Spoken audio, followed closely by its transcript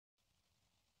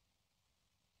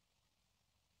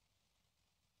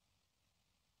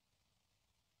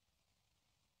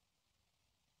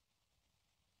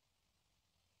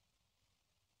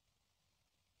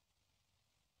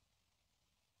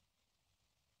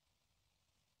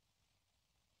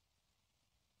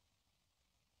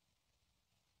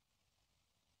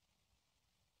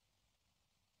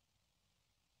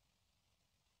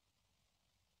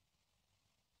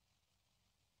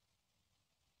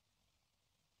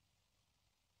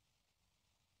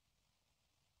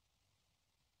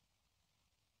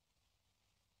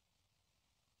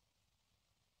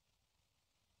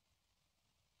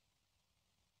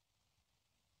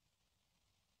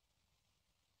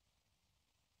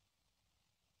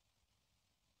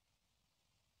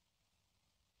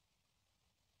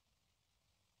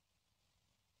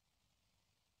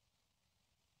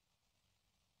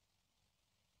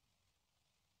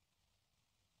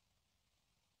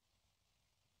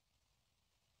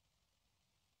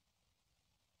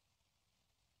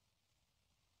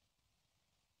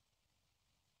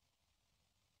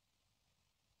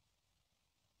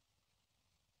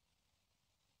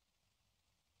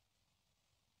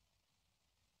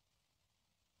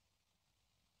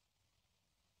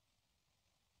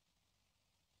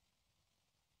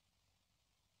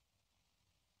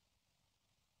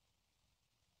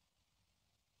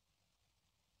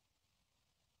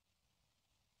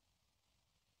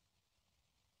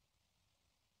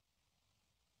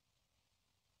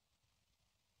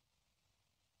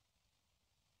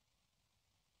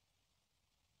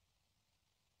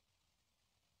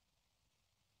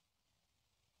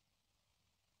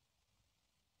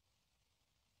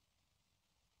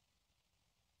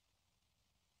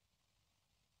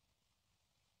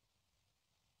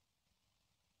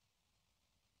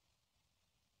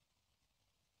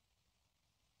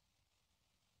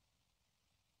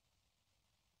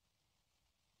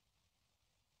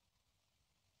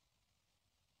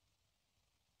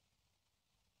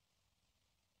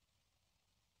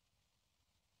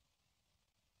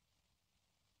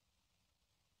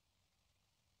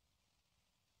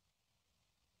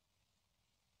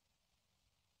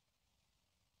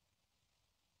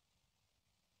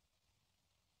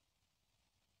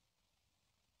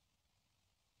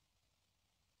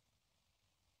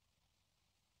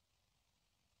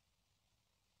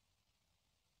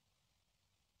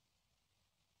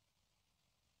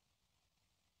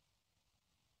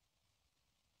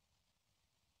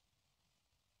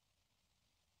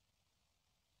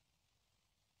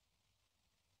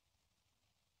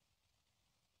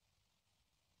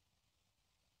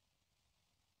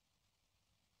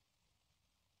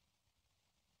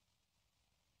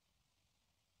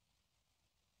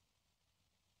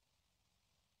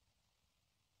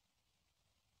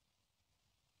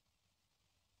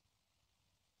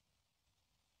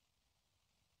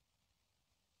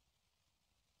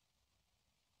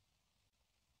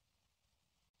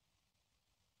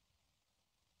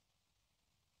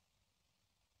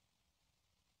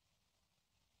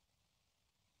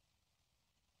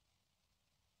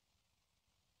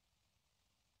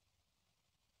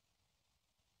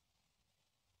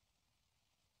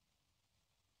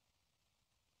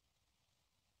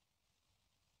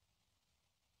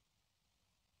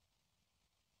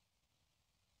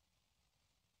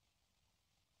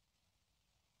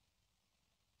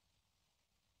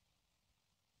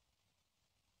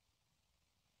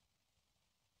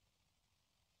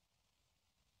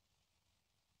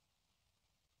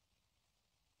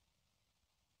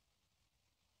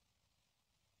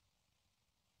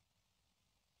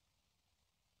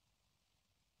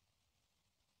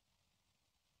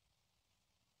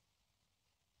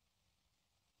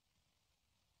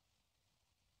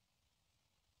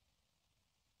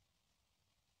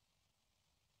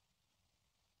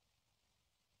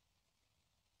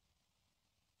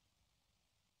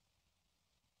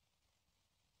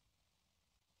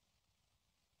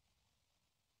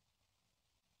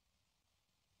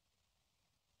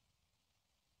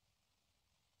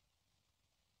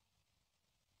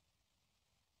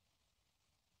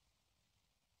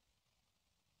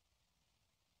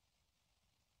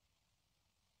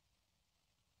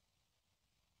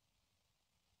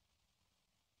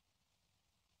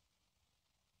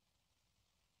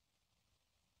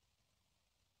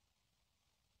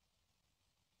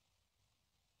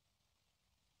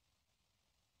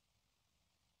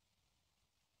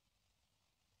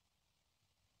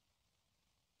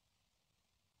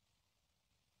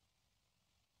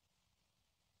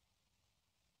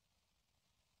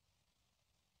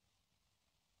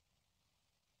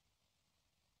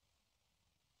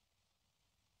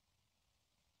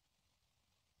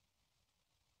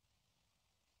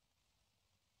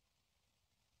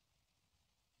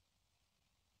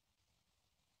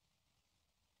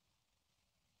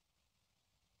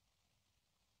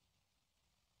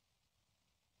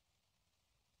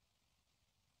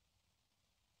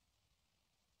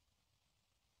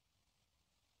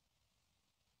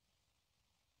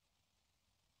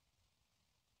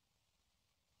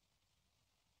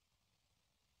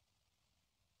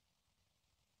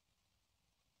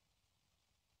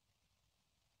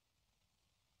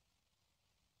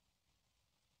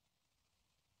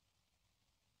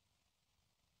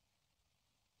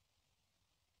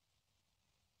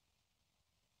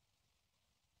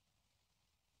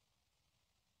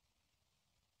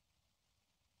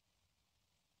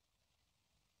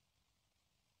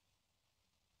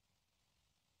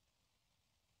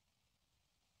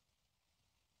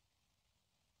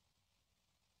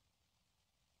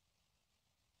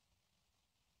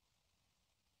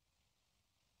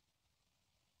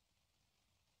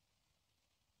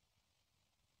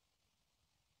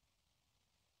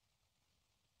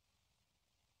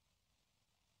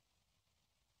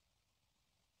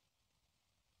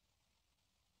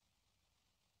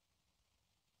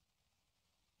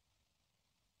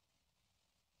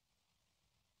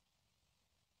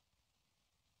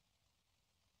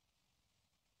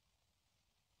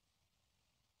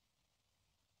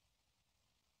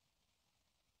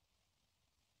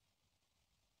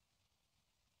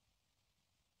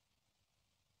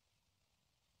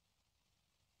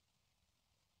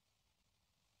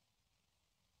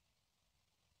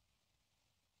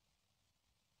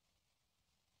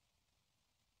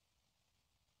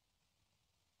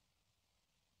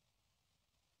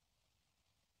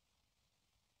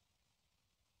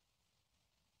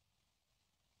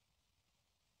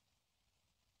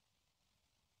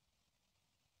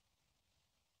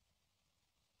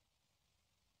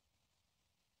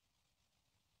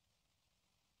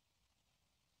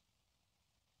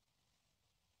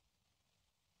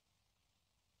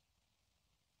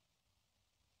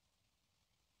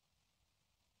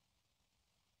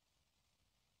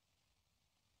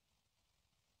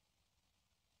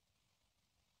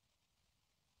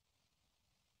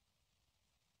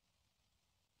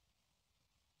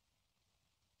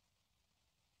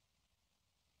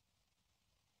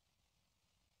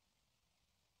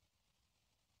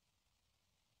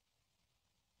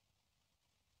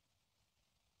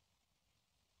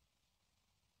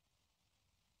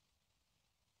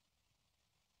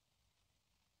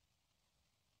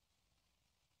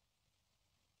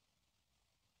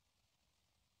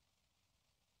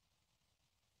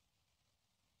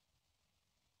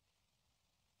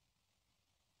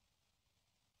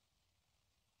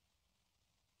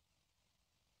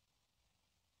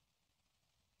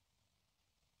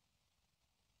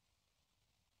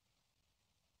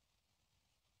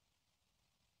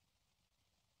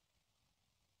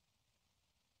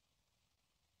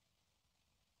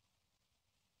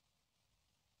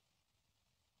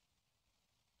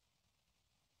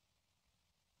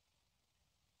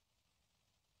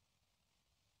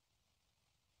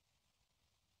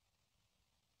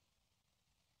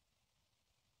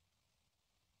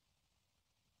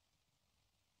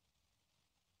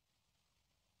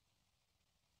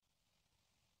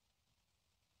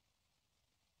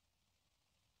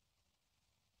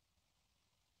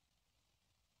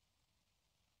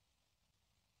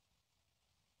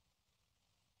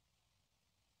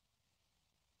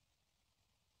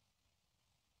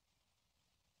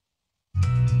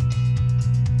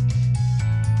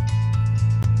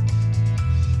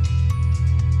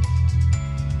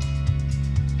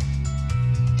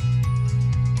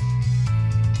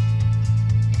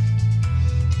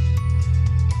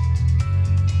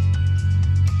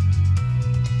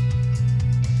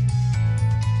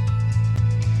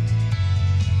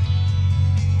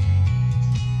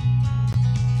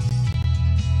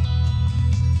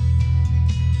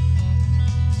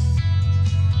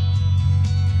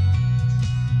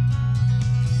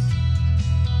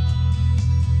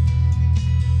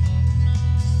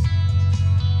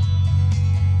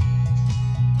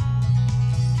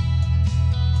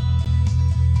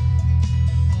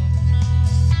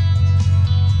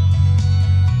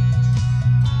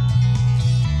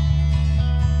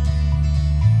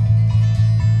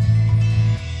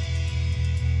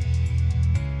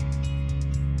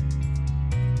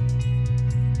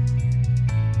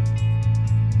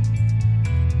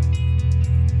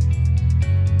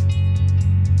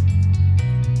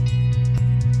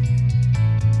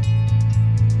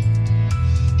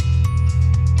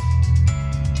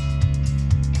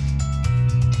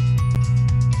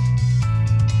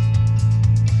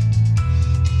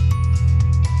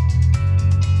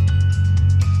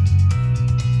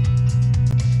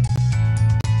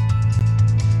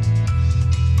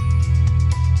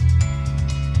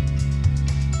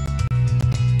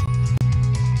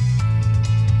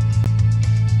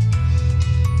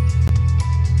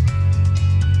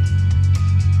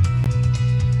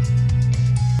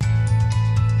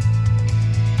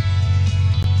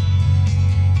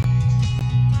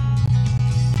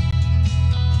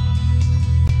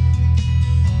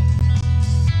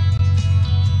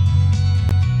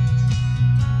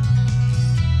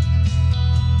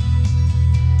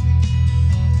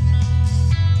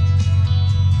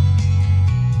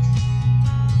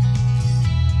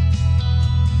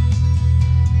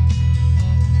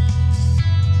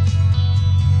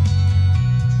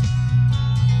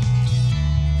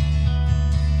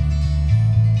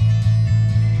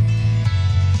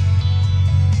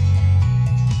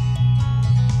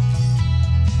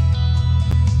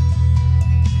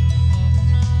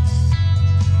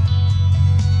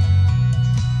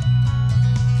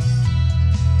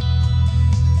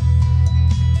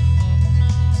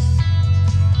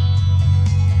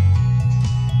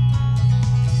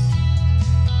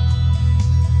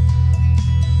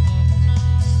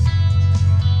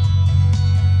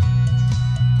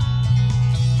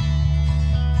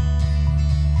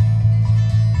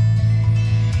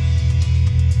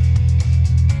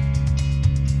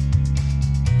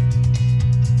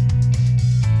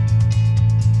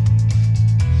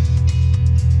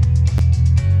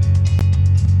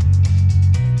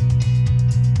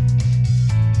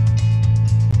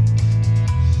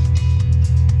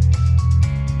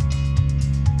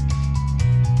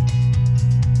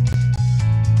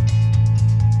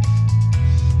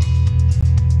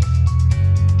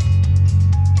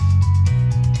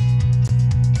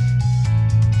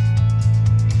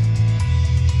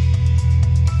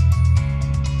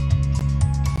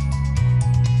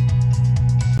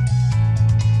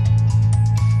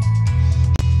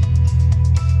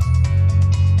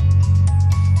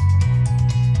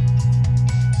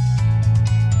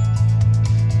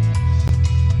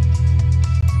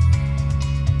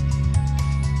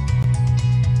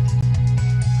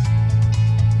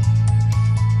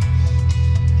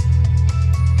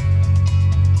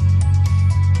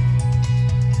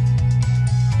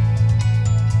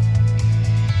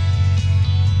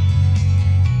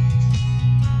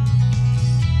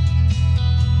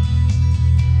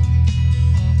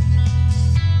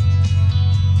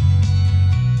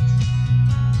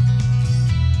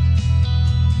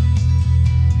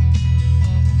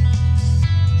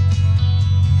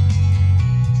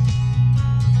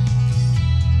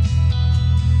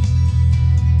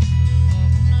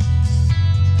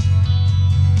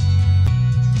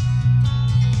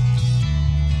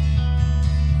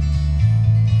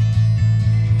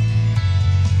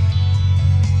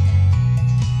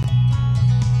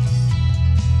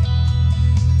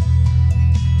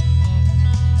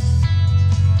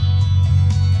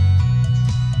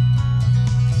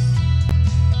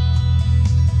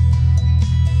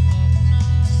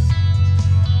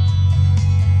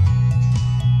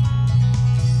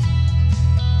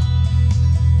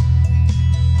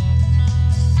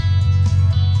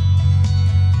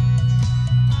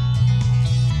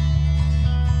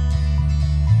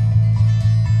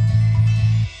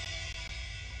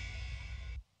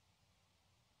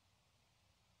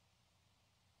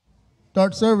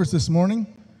start service this morning.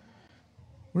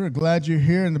 We're glad you're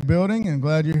here in the building and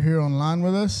glad you're here online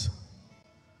with us.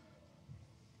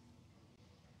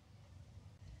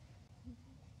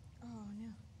 Oh, no.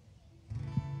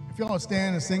 If y'all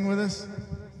stand and sing with us.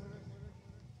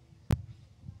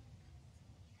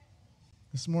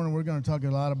 This morning we're going to talk a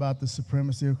lot about the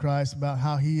supremacy of Christ, about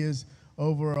how he is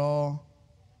over all,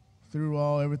 through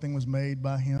all. Everything was made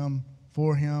by him,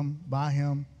 for him, by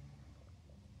him.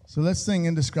 So let's sing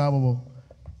Indescribable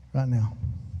right now.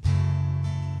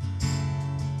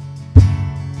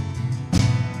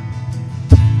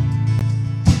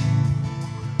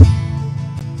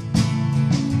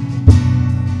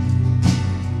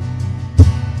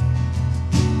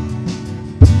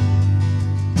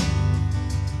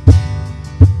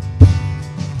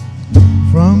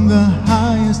 From the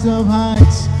highest of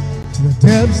heights to the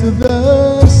depths of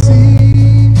the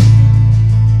sea,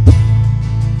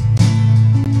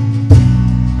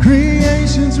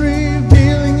 creation's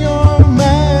revealing your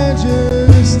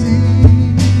majesty.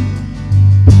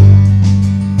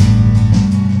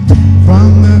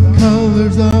 From the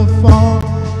colors of fall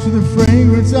to the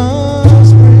fragrance of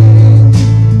spring,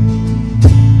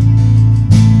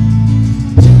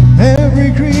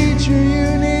 every creature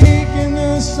unique in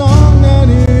the song that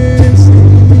it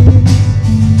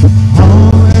sings,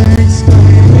 all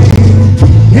exclaiming,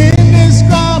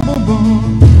 indescribable,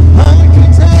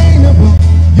 uncontainable.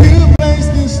 You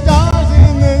placed the stars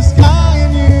in the sky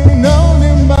and you know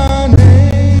them by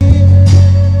name.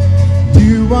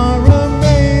 You are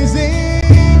amazing,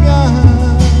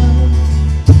 God,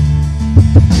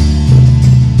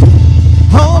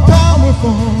 all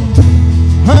powerful,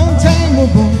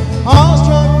 untamable,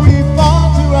 awestruck we fall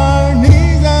to our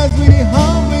knees as we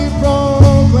humbly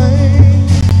proclaim,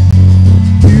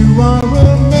 you are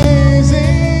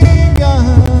amazing,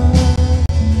 God.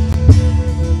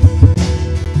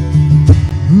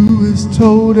 Who has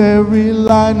told every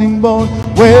lightning bolt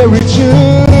where it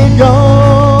should go,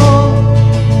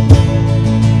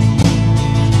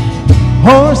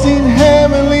 or seen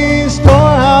heavenly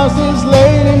storehouses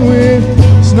laden with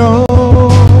snow?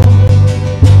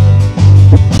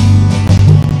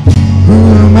 Who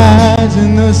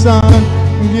imagined the sun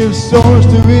and gives source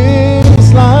to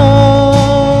its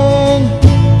light,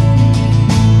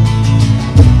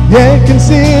 yet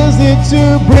conceals it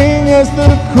to bring us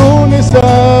the coolness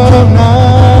of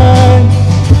night?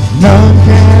 None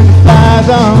can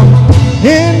fathom,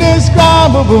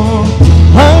 indescribable,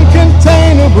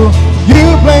 uncontainable.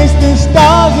 You place the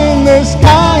stars in the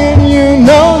sky and you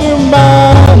know them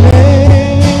by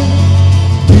name.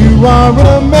 You are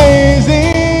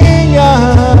amazing,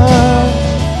 God,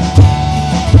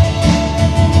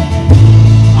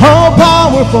 all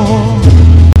powerful,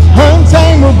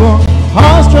 untamable,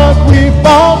 awestruck we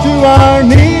fall to our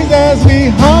knees as we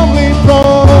humbly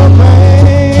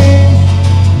proclaim,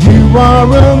 you are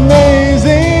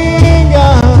amazing,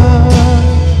 God.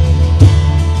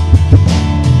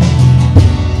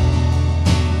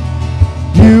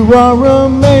 You are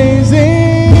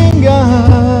amazing,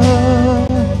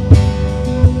 God,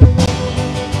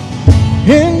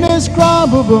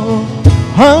 indescribable,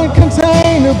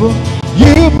 uncontainable.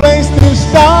 You place the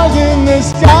stars in the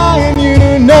sky and you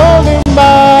know them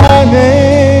by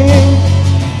name.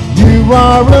 You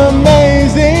are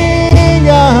amazing,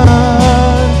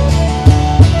 God,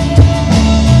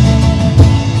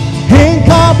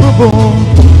 incomparable,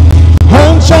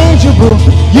 unchangeable.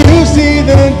 You see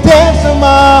the depths of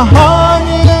my heart,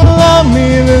 you love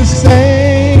me the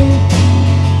same.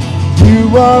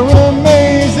 You are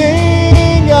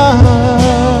amazing, God.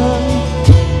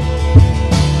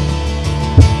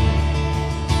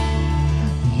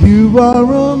 You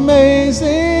are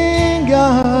amazing,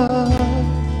 God.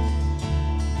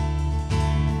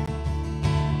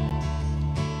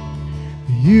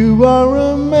 You are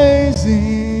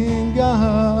amazing,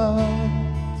 God.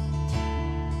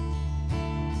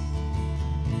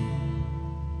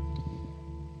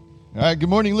 All right, good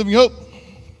morning, Living Hope.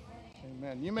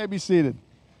 Amen. You may be seated.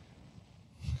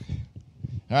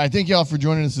 All right, thank you all for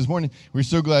joining us this morning. We're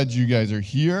so glad you guys are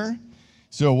here.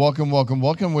 So welcome, welcome,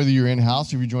 welcome, whether you're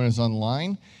in-house or if you join us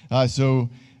online. So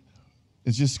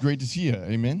it's just great to see you.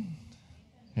 Amen?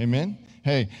 Amen?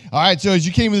 Hey, all right, so as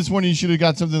you came in this morning, you should have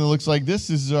got something that looks like this.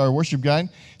 This is our worship guide.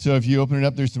 So if you open it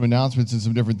up, there's some announcements and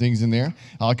some different things in there.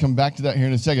 I'll come back to that here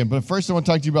in a second. But first, I want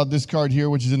to talk to you about this card here,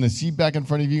 which is in the seat back in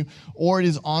front of you, or it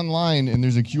is online, and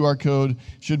there's a QR code,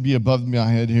 should be above my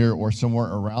head here or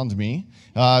somewhere around me.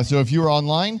 So if you are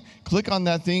online, click on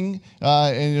that thing,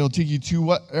 and it'll take you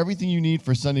to everything you need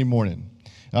for Sunday morning.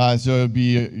 So it'll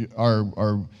be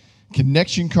our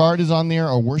connection card is on there.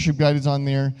 Our worship guide is on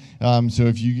there. So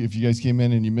if you guys came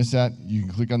in and you missed that, you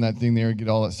can click on that thing there and get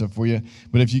all that stuff for you.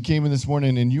 But if you came in this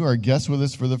morning and you are a guest with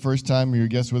us for the first time, or you're a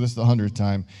guest with us the 100th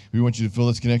time, we want you to fill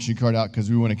this connection card out because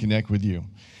we want to connect with you.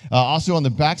 Also on the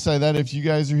back side of that, if you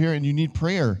guys are here and you need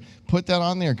prayer, put that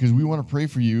on there because we want to pray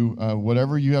for you.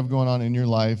 Whatever you have going on in your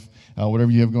life,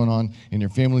 whatever you have going on in your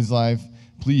family's life,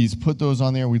 please put those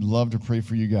on there. We'd love to pray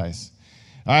for you guys.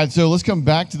 All right, so let's come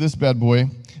back to this bad boy.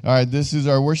 All right, this is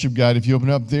our worship guide. If you open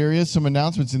it up, there is some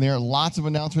announcements in there. Lots of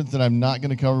announcements that I'm not going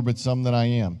to cover, but some that I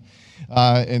am.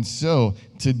 And so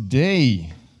today,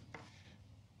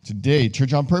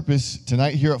 Church on Purpose,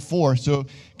 tonight here at 4. So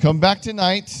come back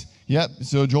tonight. Yep,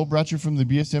 so Joel Bratcher from the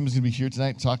BSM is going to be here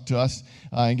tonight to talk to us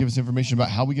and give us information about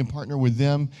how we can partner with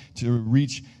them to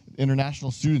reach international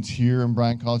students here in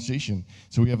Bryan College Station.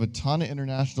 So we have a ton of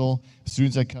international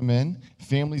students that come in,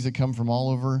 families that come from all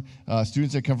over,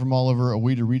 students that come from all over, a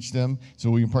way to reach them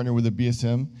so we can partner with the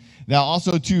BSM. Now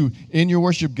also too, in your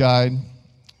worship guide,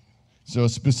 so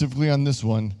specifically on this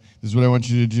one, this is what I want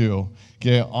you to do.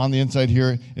 Okay, on the inside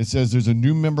here, it says there's a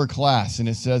new member class, and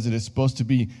it says it is supposed to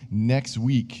be next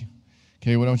week.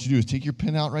 Okay, what I want you to do is take your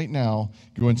pen out right now,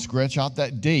 go and scratch out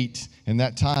that date and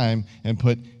that time, and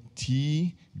put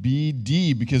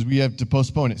TBD because we have to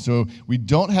postpone it. So we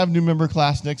don't have new member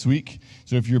class next week.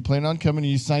 So if you're planning on coming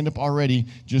and you signed up already,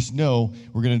 just know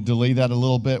we're going to delay that a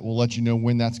little bit. We'll let you know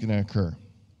when that's going to occur.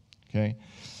 Okay,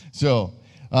 so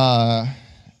I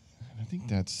think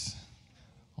that's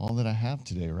all that I have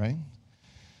today, right?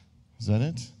 Is that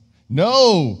it?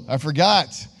 No, I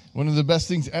forgot. One of the best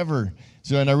things ever.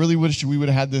 So, and I really wish we would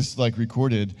have had this like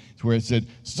recorded to where it said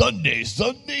Sunday,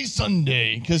 Sunday,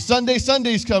 Sunday, because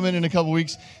Sunday's coming in a couple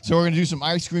weeks. So we're going to do some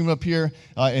ice cream up here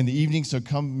in the evening. So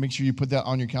come, make sure you put that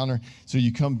on your calendar so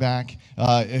you come back.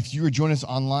 If you were joining us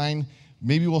online,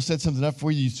 maybe we'll set something up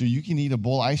for you so you can eat a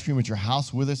bowl of ice cream at your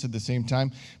house with us at the same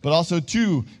time. But also,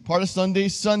 too, part of Sunday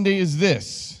is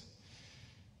this.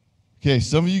 Okay,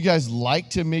 some of you guys like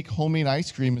to make homemade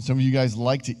ice cream, and some of you guys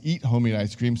like to eat homemade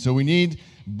ice cream. So we need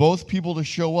both people to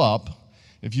show up.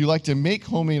 If you like to make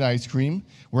homemade ice cream,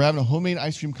 we're having a homemade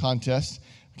ice cream contest.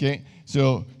 Okay,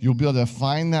 so you'll be able to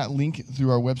find that link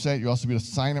through our website. You'll also be able to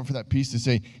sign up for that piece to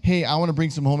say, hey, I want to bring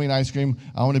some homemade ice cream.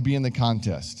 I want to be in the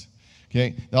contest.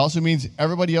 Okay, that also means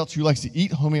everybody else who likes to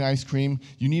eat homemade ice cream,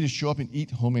 you need to show up and eat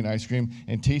homemade ice cream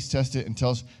and taste test it and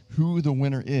tell us who the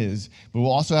winner is. But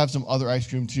we'll also have some other ice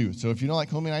cream too. So if you don't like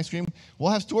homemade ice cream,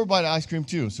 we'll have store-bought ice cream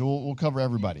too. So we'll cover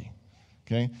everybody.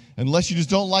 Okay, unless you just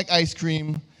don't like ice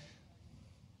cream,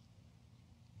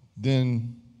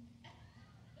 then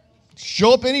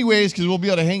show up anyways because we'll be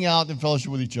able to hang out and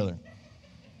fellowship with each other.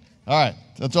 All right,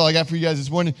 that's all I got for you guys this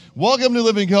morning. Welcome to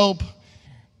Living Hope.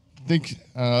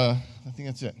 I think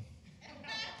that's it.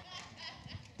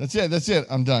 That's it.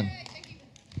 I'm done.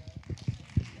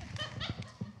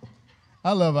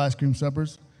 I love ice cream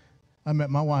suppers. I met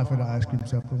my wife at an ice cream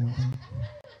supper one time.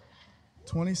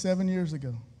 27 years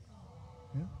ago.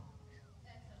 Yeah.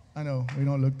 I know, we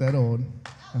don't look that old.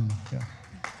 Yeah.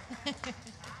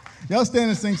 Y'all stand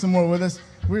and sing some more with us.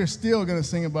 We're still going to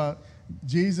sing about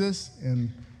Jesus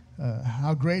and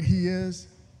how great he is,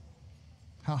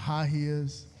 how high he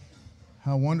is,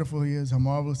 how wonderful he is, how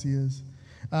marvelous he is.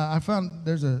 I found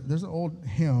there's an old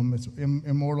hymn. It's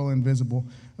Immortal, Invisible.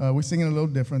 We sing it a little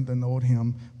different than the old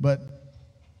hymn, but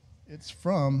it's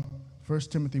from 1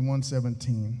 Timothy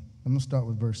 1:17. I'm going to start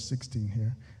with verse 16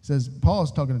 here. It says,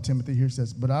 Paul's talking to Timothy here. It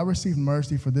says, but I received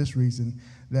mercy for this reason,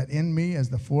 that in me as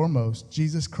the foremost,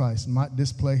 Jesus Christ might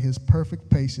display his perfect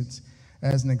patience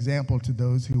as an example to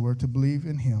those who were to believe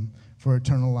in him for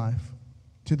eternal life.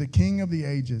 To the King of the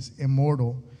ages,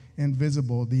 immortal,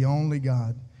 invisible, the only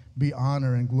God, be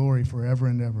honor and glory forever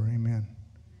and ever. Amen.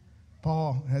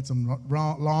 Paul had some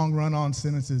long run-on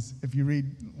sentences if you read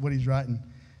what he's writing.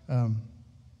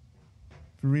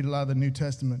 If you read a lot of the New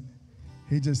Testament,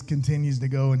 he just continues to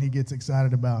go and he gets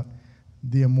excited about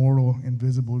the immortal,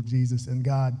 invisible Jesus and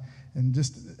God and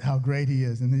just how great he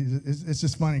is. And it's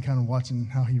just funny kind of watching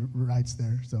how he writes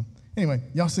there. So anyway,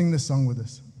 y'all sing this song with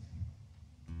us.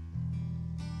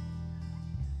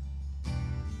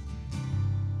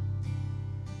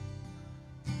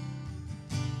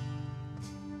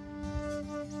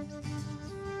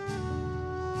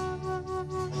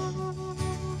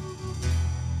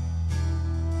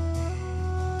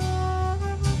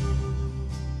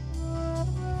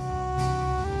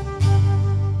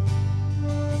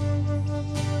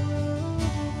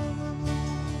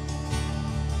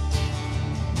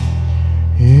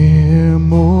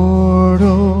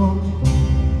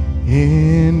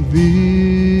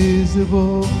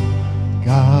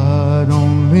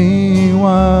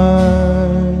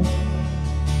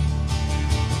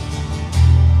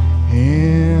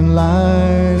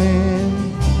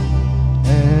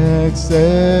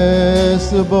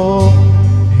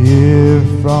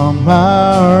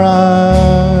 our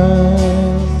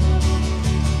eyes.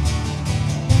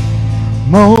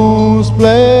 Most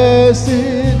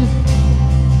blessed,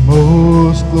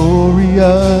 most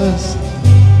glorious,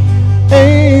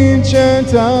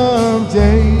 Ancient of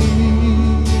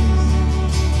Days,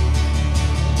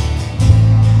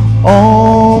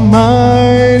 Almighty,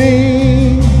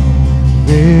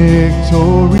 victorious,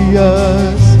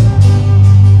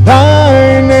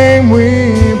 Thy name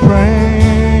we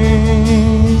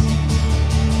praise.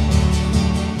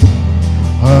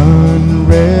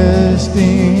 Unresting,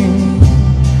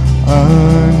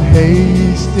 unhasting,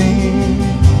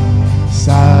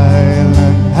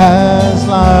 silent as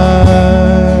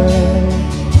light,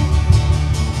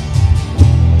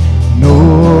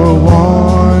 nor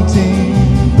wanting,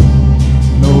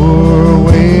 nor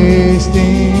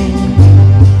wasting,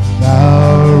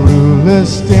 Thou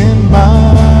rulest in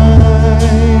mind.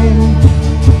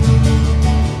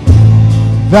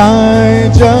 Thy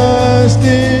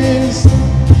justice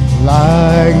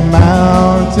like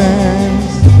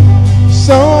mountains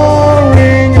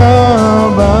soaring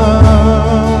above,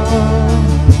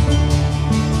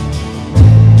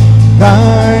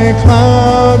 Thy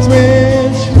clouds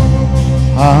which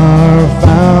are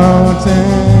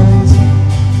fountains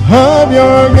of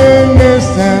your goodness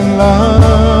and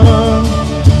love.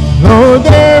 Lord,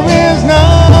 there is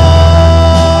none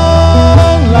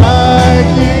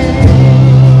like you,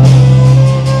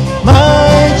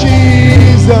 my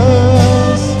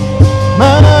Jesus,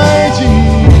 my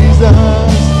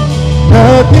Jesus.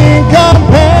 Nothing compares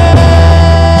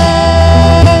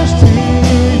to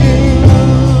you,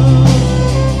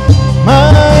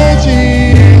 my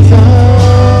Jesus,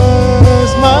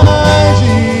 my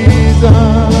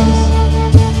Jesus.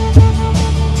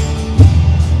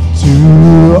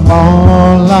 To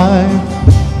all life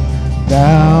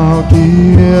Thou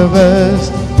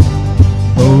givest,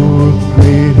 both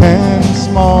great and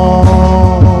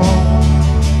small.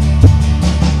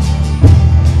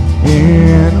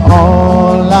 In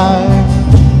all life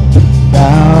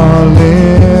Thou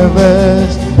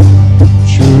livest,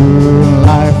 true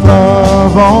life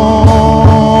of all.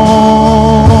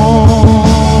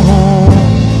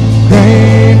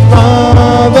 Great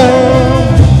Father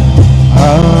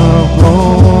of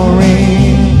glory,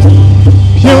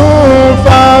 pure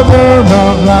Father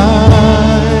of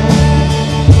light,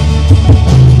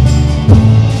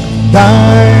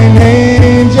 Thine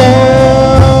angels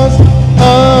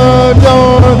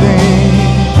adore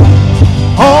Thee,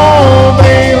 all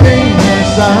veiling their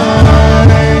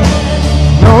sight.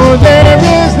 No, there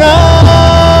is none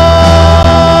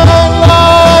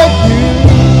like you,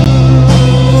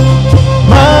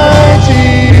 my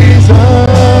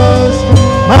Jesus,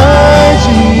 my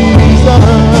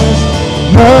Jesus.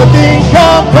 Nothing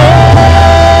compares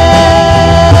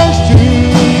to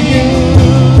you,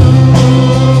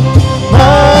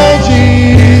 my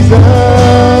Jesus,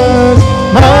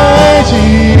 my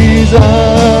Jesus.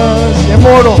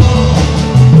 Immortal,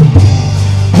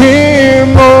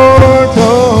 immortal,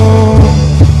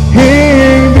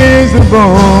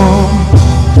 invisible,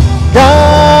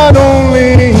 God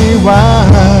only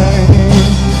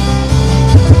wise,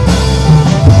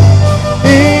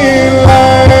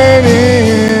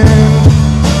 enlightening,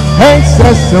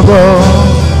 accessible,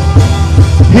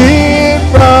 hid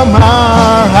from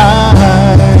our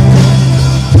eyes.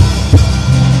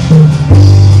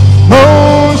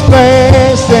 Most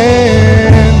blessed,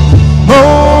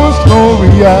 most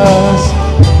glorious,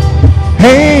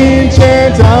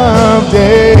 Ancient of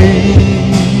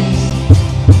Days,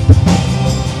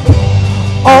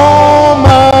 Almighty,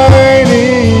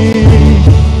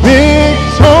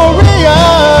 victorious,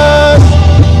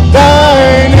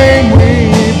 Thy name we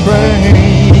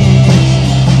praise.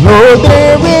 Lord,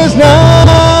 there is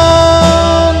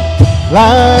none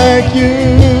like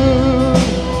you,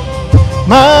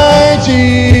 my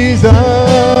Jesus,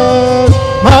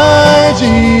 my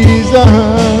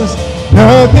Jesus.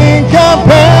 Nothing compares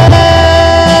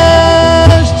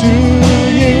to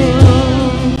you,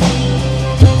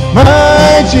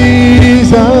 my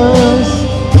Jesus,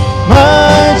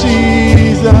 my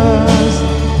Jesus.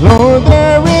 Lord,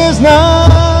 there is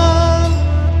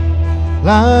none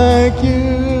like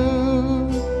you,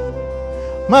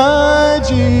 my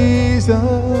Jesus,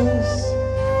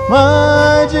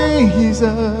 my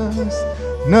Jesus.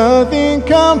 Nothing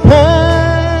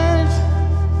compares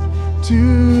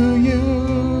to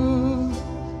you,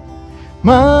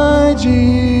 my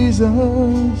Jesus,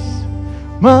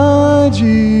 my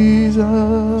Jesus.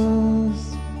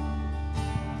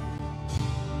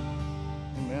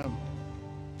 Amen.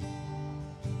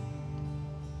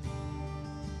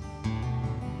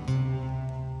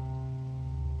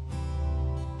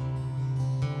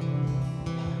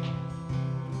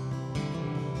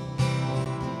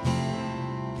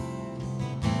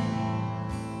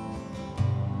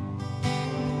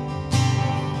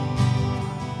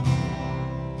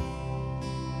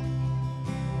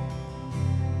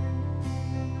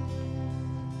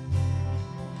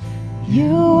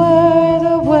 You were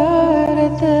the Word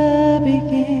at the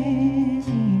beginning,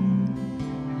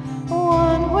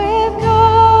 one with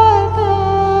God the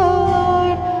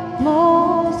Lord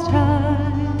Most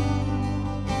High.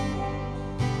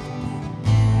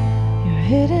 Your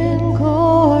hidden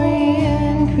glory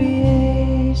in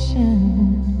creation,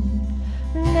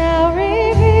 now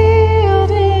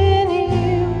revealed in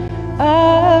you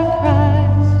of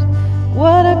Christ.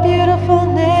 What a beautiful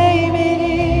name it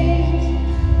is.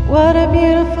 What a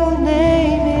beautiful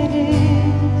name it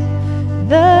is.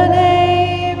 The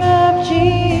name of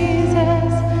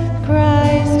Jesus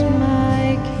Christ,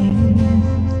 my King.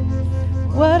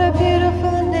 What a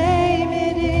beautiful name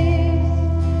it is.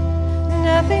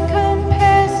 Nothing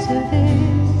compares to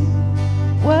this.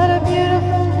 What a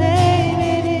beautiful name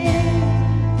it is.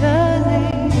 The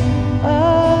name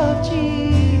of Jesus.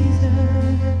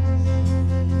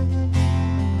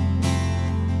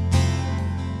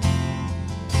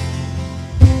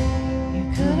 You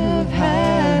could have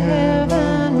had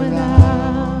heaven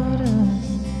without us,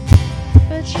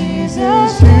 but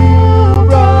Jesus, who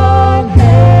brought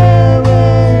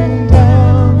heaven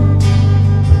down.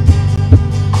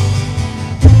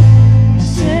 Your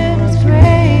sin was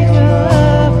great, your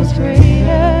love was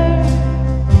greater,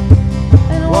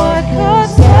 and what could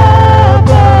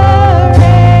separate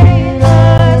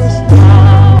us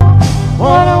now?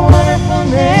 What a wonderful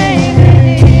name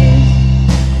it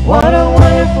is. What a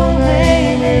wonderful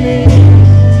name it is.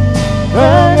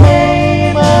 The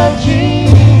name of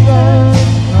Jesus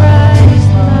Christ,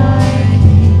 my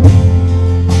King.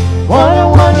 What a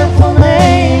wonderful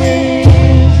name it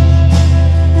is.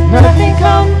 Nothing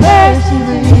compares to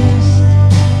this.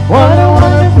 What a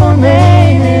wonderful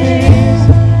name it is.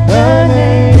 The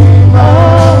name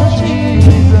of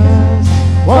Jesus.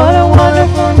 What a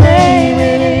wonderful name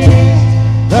it is.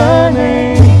 The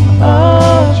name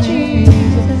of Jesus.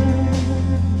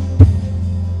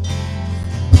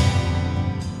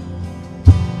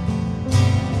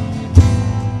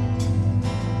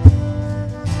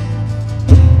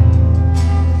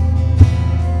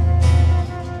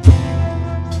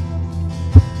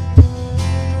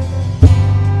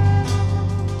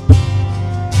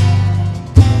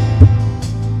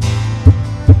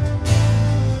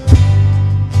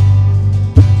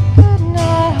 Could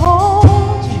not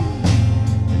hold you.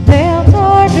 Veil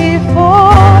tore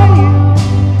before you.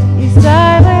 You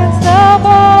silenced the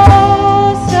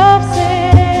boast of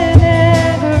sin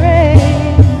and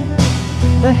grave.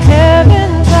 The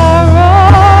heavens are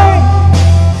roaring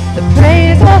the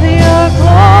praise of your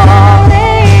glory.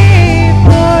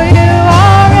 For you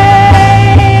are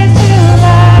raised to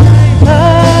life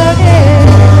again.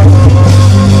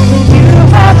 You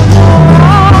have no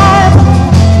rival.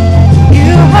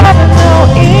 You have no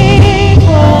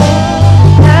equal.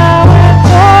 Now and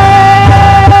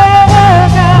forever,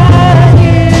 God,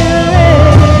 you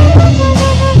reign.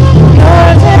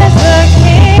 Yours is the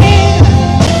kingdom.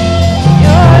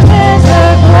 Yours is the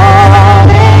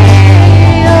glory.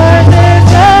 Yours is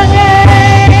the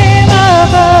name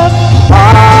above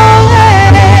all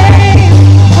names.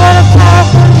 What a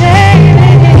powerful name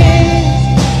it is.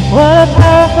 What a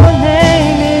powerful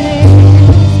name it is.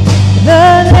 The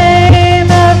name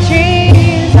of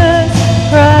Jesus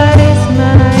Christ,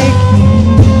 my King.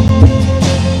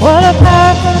 What a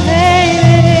powerful name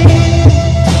it is.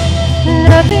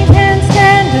 Nothing can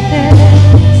stand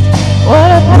against. What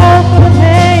a powerful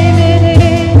name it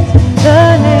is. The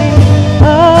name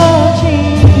of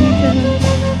Jesus.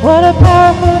 What a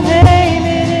powerful name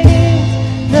it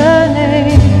is. The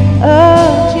name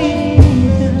of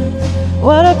Jesus.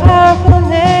 What a powerful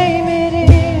name it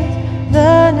is.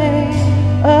 The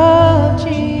name of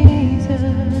Jesus.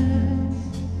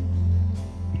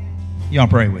 Y'all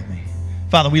pray with me.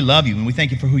 Father, we love you and we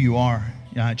thank you for who you are.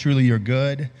 Truly, you're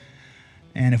good.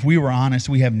 And if we were honest,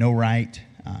 we have no right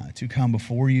to come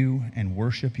before you and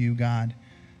worship you, God,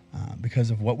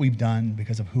 because of what we've done,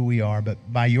 because of who we are. But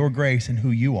by your grace and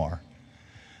who you are,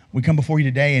 we come before you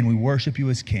today and we worship you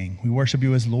as King. We worship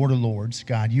you as Lord of Lords.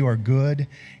 God, you are good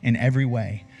in every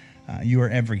way. You are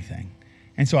everything.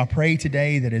 And so I pray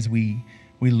today that as we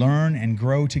learn and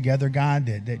grow together, God,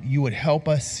 that you would help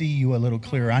us see you a little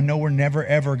clearer. I know we're never,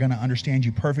 ever going to understand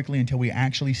you perfectly until we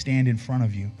actually stand in front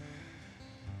of you.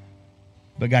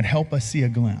 But God, help us see a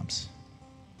glimpse.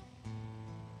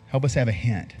 Help us have a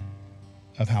hint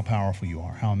of how powerful you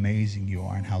are, how amazing you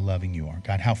are, and how loving you are.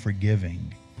 God, how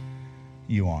forgiving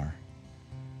you are,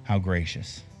 how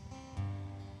gracious.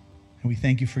 And we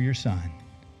thank you for your Son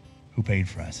who paid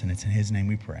for us. And it's in his name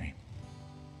we pray.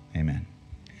 Amen.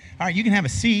 All right, you can have a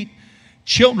seat.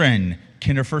 Children,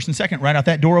 kinder first and second, right out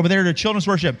that door over there to children's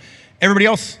worship. Everybody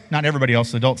else, not everybody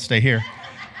else, adults stay here.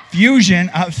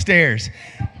 Fusion upstairs.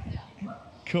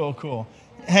 Cool, cool.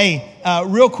 Hey,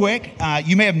 real quick,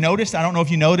 you may have noticed, I don't know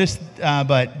if you noticed,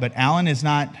 but Alan is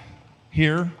not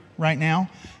here right now.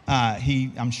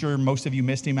 I'm sure most of you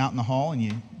missed him out in the hall, and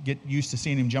you get used to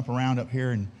seeing him jump around up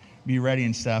here and be ready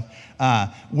and stuff.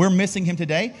 We're missing him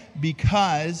today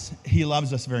because he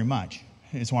loves us very much.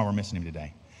 That's why we're missing him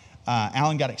today.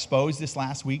 Alan got exposed this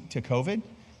last week to COVID,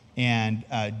 and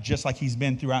just like he's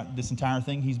been throughout this entire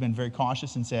thing, he's been very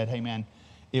cautious and said, hey, man,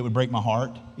 it would break my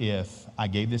heart if I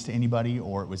gave this to anybody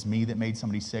or it was me that made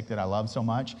somebody sick that I love so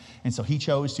much. And so he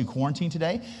chose to quarantine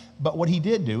today. But what he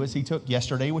did do is he took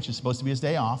yesterday, which is supposed to be his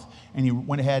day off, and he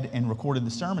went ahead and recorded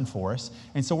the sermon for us.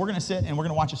 And so we're going to sit and we're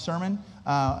going to watch a sermon.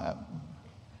 I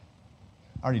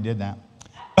already did that.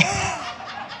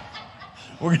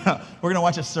 We're gonna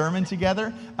watch a sermon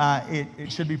together.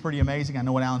 It should be pretty amazing. I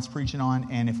know what Alan's preaching on,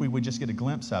 and if we would just get a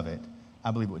glimpse of it, I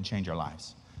believe it would change our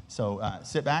lives. So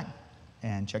sit back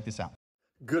and check this out.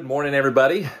 Good morning,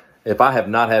 everybody. If I have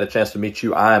not had a chance to meet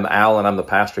you, I am Alan. I'm the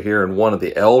pastor here and one of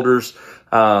the elders.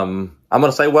 I'm going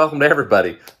to say welcome to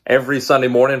everybody. Every Sunday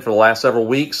morning for the last several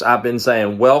weeks, I've been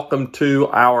saying welcome to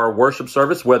our worship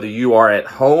service, whether you are at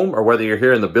home or whether you're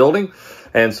here in the building.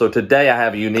 And so today I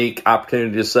have a unique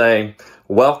opportunity to say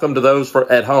welcome to those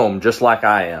at home, just like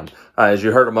I am. As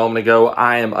you heard a moment ago,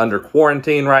 I am under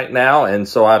quarantine right now, and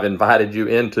so I've invited you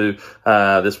into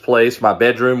this place, my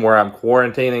bedroom, where I'm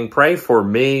quarantining. Pray for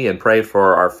me and pray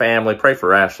for our family. Pray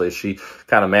for Ashley. She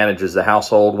kind of manages the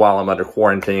household while I'm under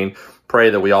quarantine.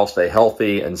 Pray that we all stay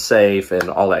healthy and safe and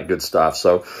all that good stuff.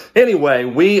 So anyway,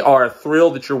 we are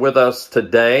thrilled that you're with us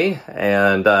today,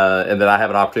 and that I have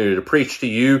an opportunity to preach to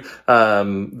you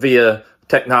via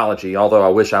technology, although I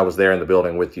wish I was there in the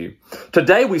building with you.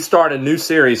 Today we start a new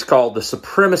series called The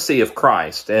Supremacy of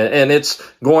Christ, and it's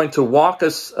going to walk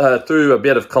us through a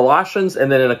bit of Colossians,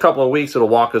 and then in a couple of weeks it'll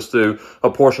walk us through a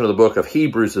portion of the book of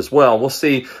Hebrews as well. We'll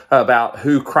see about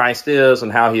who Christ is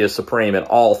and how he is supreme in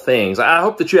all things. I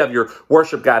hope that you have your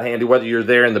worship guide handy, whether you're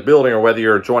there in the building or whether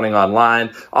you're joining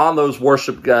online. On those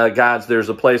worship guides, there's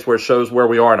a place where it shows where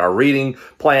we are in our reading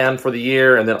plan for the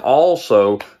year, and then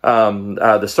also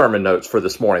the sermon notes for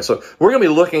this morning. So we're going to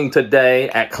be looking today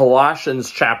at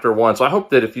Colossians chapter 1. So I hope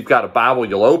that if you've got a Bible,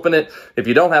 you'll open it. If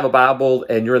you don't have a Bible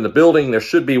and you're in the building, there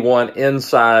should be one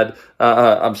inside,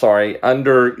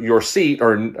 under your seat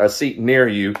or a seat near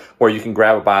you where you can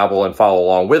grab a Bible and follow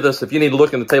along with us. If you need to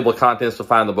look in the table of contents to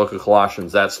find the book of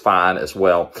Colossians, that's fine as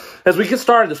well. As we get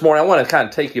started this morning, I want to kind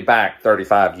of take you back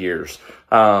 35 years.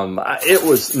 It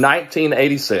was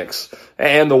 1986,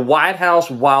 and the White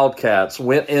House Wildcats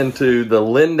went into the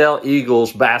Lindell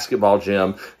Eagles basketball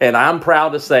gym, and I'm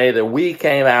proud to say that we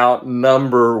came out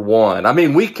number one. I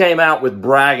mean, we came out with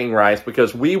bragging rights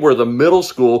because we were the middle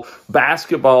school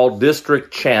basketball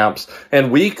district champs,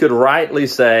 and we could rightly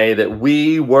say that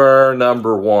we were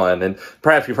number one. And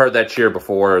perhaps you've heard that cheer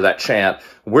before, or that chant,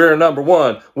 we're number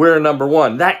one, we're number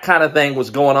one. That kind of thing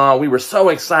was going on. We were so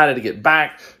excited to get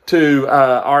back to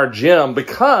our gym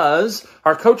because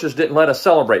our coaches didn't let us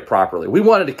celebrate properly. We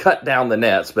wanted to cut down the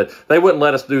nets, but they wouldn't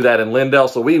let us do that in Lindell.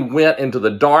 So we went into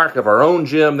the dark of our own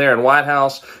gym there in White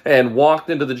House and walked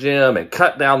into the gym and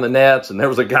cut down the nets. And there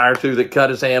was a guy or two that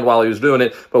cut his hand while he was doing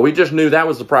it. But we just knew that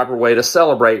was the proper way to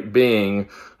celebrate being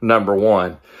number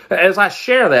one. As I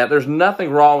share that, there's nothing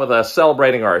wrong with us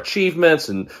celebrating our achievements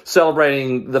and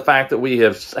celebrating the fact that we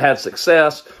have had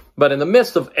success. But in the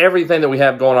midst of everything that we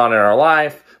have going on in our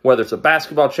life, whether it's a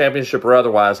basketball championship or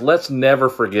otherwise, let's never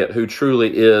forget who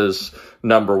truly is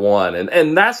number one.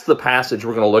 And that's the passage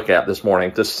we're going to look at this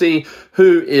morning, to see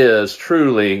who is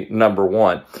truly number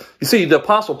one. You see, the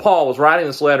Apostle Paul was writing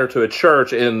this letter to a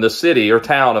church in the city or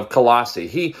town of Colossae.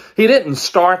 He didn't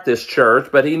start this church,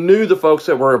 but he knew the folks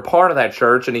that were a part of that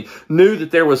church, and he knew that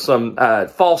there was some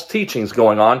false teachings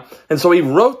going on. And so he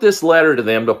wrote this letter to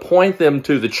them to point them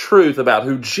to the truth about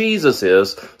who Jesus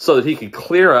is so that he could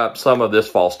clear up some of this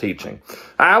false teaching.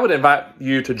 I would invite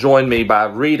you to join me by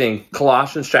reading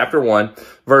Colossians chapter 1,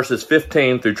 verses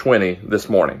 15 through 20 this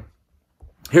morning.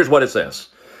 Here's what it says.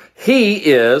 He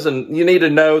is, and you need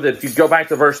to know that if you go back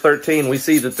to verse 13, we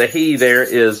see that the he there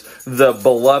is the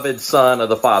beloved Son of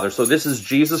the Father. So this is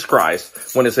Jesus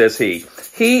Christ when it says he.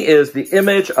 He is the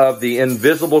image of the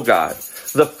invisible God,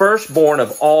 the firstborn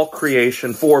of all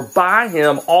creation. For by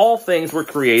him all things were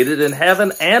created in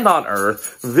heaven and on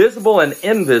earth, visible and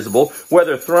invisible,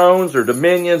 whether thrones or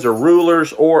dominions or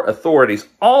rulers or authorities.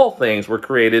 All things were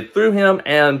created through him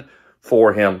and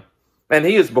for him. And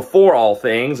he is before all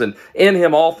things, and in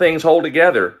him all things hold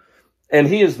together. And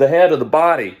he is the head of the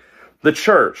body, the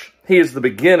church. He is the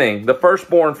beginning, the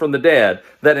firstborn from the dead,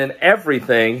 that in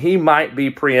everything he might be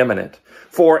preeminent.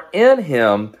 For in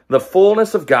him the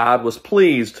fullness of God was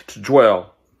pleased to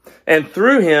dwell, and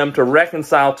through him to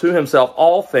reconcile to himself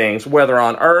all things, whether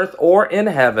on earth or in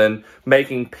heaven,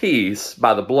 making peace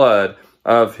by the blood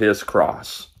of his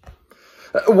cross.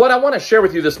 What I want to share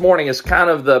with you this morning is kind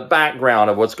of the background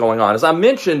of what's going on. As I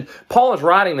mentioned, Paul is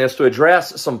writing this to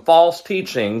address some false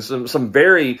teachings, some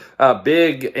very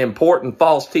big, important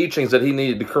false teachings that he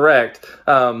needed to correct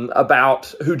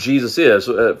about who Jesus is.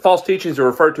 False teachings are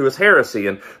referred to as heresy,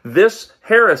 and this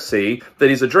heresy that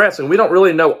he's addressing, we don't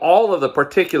really know all of the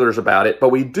particulars about it, but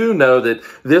we do know that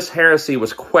this heresy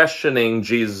was questioning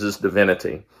Jesus'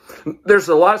 divinity. There's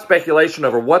a lot of speculation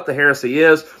over what the heresy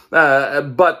is,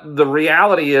 but the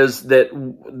reality is that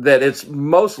it's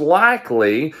most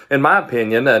likely, in my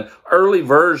opinion, an early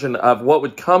version of what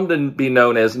would come to be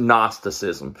known as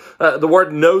Gnosticism. The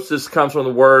word gnosis comes from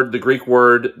the Greek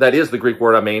word,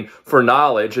 for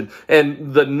knowledge.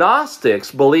 And the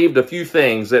Gnostics believed a few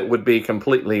things that would be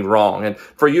completely wrong. And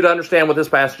for you to understand what this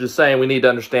passage is saying, we need to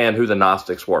understand who the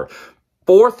Gnostics were.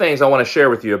 4 things I want to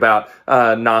share with you about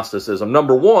Gnosticism.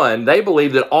 Number 1, they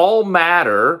believe that all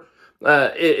matter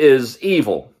is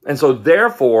evil. And so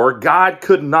therefore, God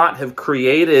could not have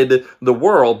created the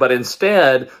world, but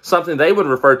instead something they would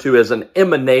refer to as an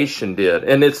emanation did.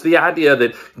 And it's the idea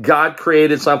that God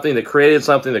created something that created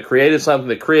something that created something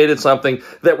that created something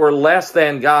that were less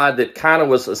than God, that kind of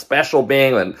was a special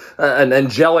being, an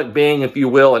angelic being, if you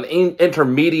will, an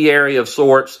intermediary of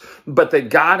sorts, but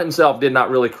that God himself did not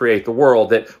really create the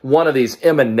world, that one of these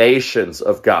emanations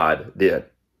of God did.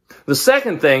 The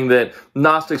second thing that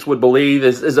Gnostics would believe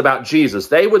is about Jesus.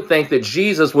 They would think that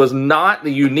Jesus was not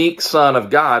the unique Son of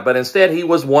God, but instead he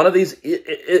was one of these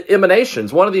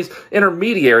emanations, one of these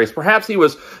intermediaries. Perhaps he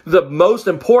was the most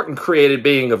important created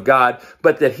being of God,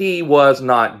 but that he was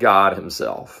not God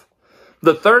himself.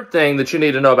 The third thing that you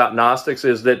need to know about Gnostics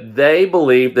is that they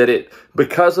believe that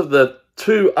because of the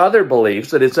 2 other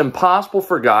beliefs, that it's impossible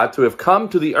for God to have come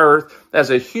to the earth as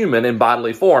a human in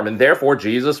bodily form, and therefore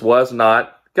Jesus was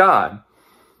not God.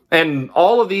 And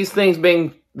all of these things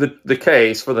being the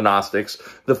case for the Gnostics,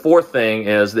 the 4th thing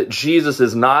is that Jesus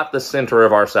is not the center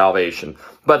of our salvation,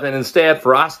 but that instead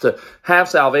for us to have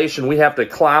salvation, we have to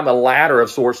climb a ladder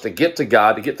of sorts to get to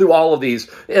God, to get through all of these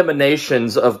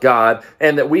emanations of God,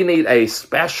 and that we need a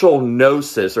special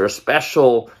gnosis or a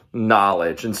special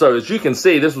knowledge. And so as you can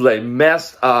see, this was a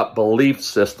messed up belief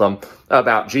system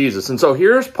about Jesus. And so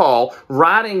here's Paul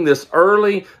writing this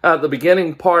early, the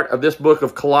beginning part of this book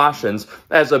of Colossians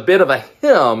as a bit of a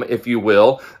hymn, if you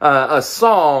will, a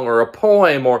song or a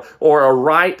poem or a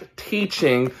right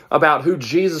teaching about who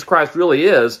Jesus Christ really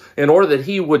is, in order that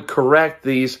he would correct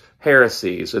these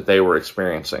heresies that they were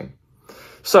experiencing.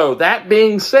 So that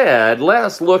being said, let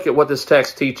us look at what this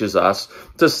text teaches us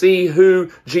to see who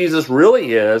Jesus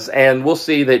really is, and we'll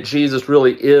see that Jesus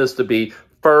really is to be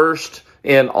first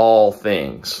in all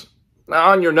things.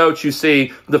 Now, on your notes, you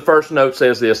see the first note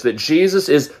says this, that Jesus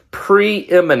is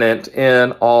preeminent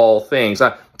in all things.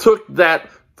 I took that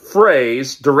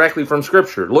phrase directly from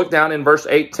Scripture. Look down in verse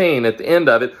 18 at the end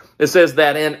of it. It says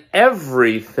that in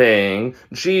everything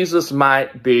Jesus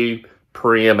might be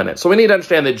preeminent. So we need to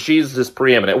understand that Jesus is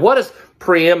preeminent. What does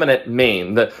preeminent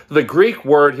mean? The Greek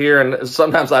word here, and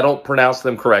sometimes I don't pronounce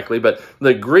them correctly, but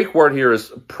the Greek word here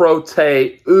is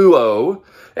proteuo,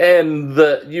 and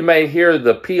you may hear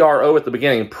the pro at the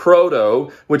beginning,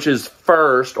 proto, which is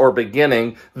first or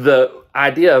beginning. The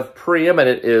idea of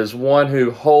preeminent is one who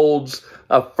holds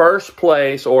a first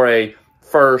place or a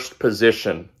first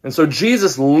position. And so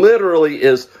Jesus literally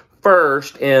is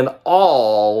first in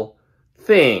all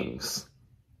things.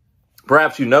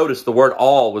 Perhaps you noticed the word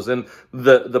all was in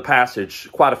the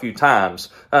passage quite a few times.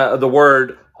 The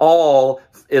word all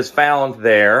is found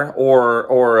there,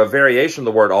 or a variation of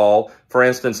the word all. For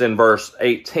instance, in verse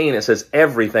 18, it says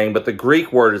everything, but the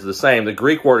Greek word is the same. The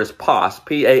Greek word is pas,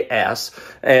 P-A-S,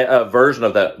 a version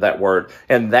of that word.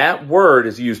 And that word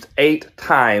is used 8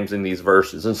 times in these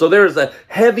verses. And so there is a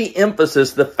heavy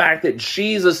emphasis, the fact that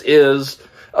Jesus is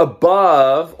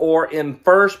above or in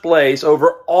first place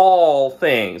over all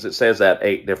things. It says that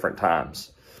 8 different times.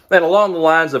 And along the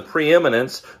lines of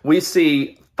preeminence, we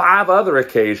see 5 other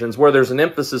occasions where there's an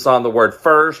emphasis on the word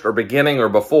first or beginning or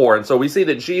before. And so we see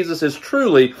that Jesus is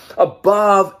truly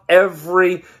above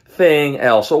everything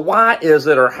else. So why is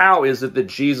it, or how is it, that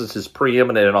Jesus is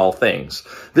preeminent in all things?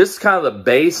 This is kind of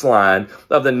the baseline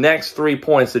of the next 3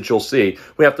 points that you'll see.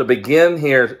 We have to begin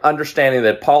here understanding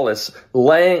that Paul is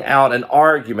laying out an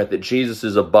argument that Jesus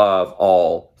is above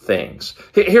all things.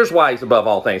 Here's why he's above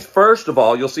all things. First of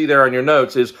all, you'll see there on your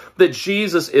notes is that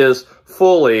Jesus is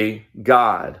fully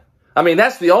God. I mean,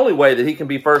 that's the only way that he can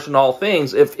be first in all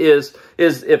things if he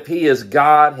is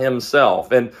God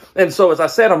himself. And so, as I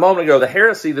said a moment ago, the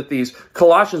heresy that these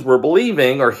Colossians were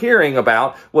believing or hearing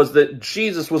about was that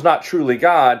Jesus was not truly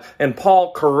God. And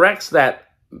Paul corrects that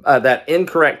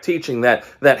incorrect teaching, that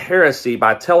heresy,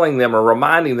 by telling them or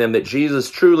reminding them that Jesus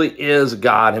truly is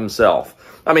God himself.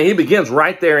 I mean, he begins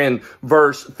right there in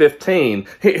verse 15.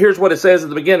 Here's what it says at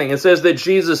the beginning. It says that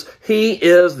Jesus, he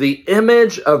is the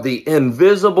image of the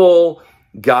invisible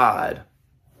God.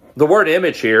 The word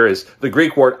image here is the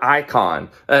Greek word icon.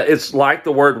 It's like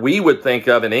the word we would think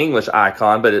of in English,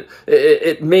 icon, but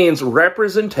it means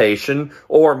representation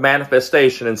or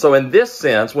manifestation. And so in this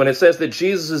sense, when it says that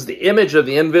Jesus is the image of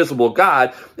the invisible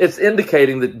God, it's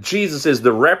indicating that Jesus is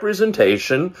the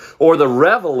representation or the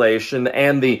revelation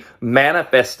and the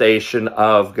manifestation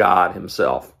of God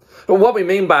himself. But what we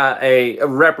mean by a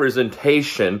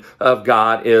representation of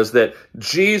God is that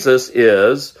Jesus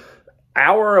is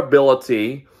our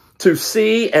ability to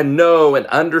see and know and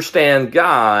understand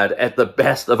God at the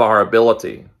best of our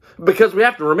ability. Because we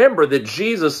have to remember that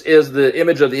Jesus is the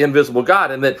image of the invisible God,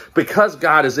 and that because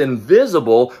God is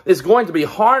invisible, it's going to be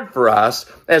hard for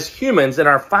us as humans in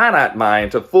our finite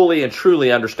mind to fully and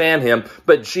truly understand him.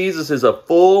 But Jesus is a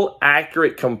full,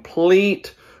 accurate,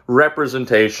 complete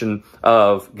representation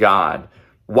of God.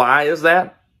 Why is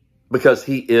that? Because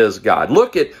he is God.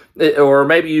 Look at, or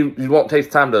maybe you won't take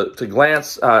time to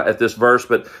glance at this verse,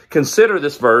 but consider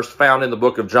this verse found in the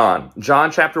book of John.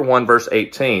 John chapter 1, verse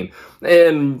 18.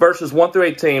 In verses 1 through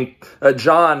 18,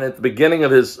 John, at the beginning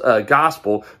of his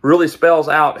gospel, really spells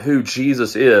out who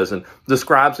Jesus is and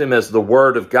describes him as the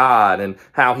Word of God and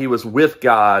how he was with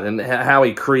God and how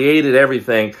he created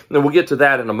everything. And we'll get to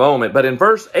that in a moment. But in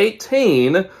verse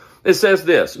 18, it says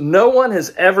this: no one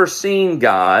has ever seen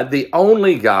God, the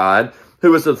only God,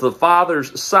 who is at the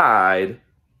Father's side.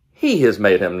 He has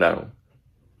made him known.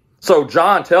 So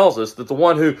John tells us that the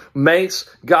one who makes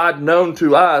God known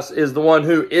to us is the one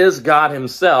who is God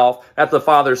himself at the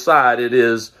Father's side. It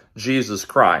is Jesus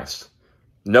Christ.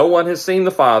 No one has seen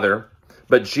the Father,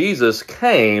 but Jesus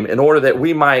came in order that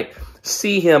we might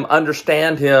see him,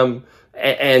 understand him,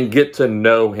 and get to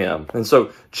know him. And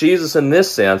so Jesus, in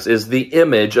this sense, is the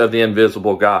image of the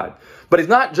invisible God. But he's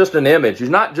not just an image. He's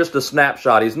not just a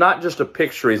snapshot. He's not just a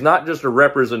picture. He's not just a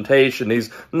representation.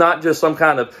 He's not just some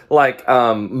kind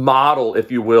of model, if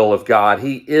you will, of God.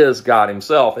 He is God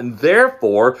himself. And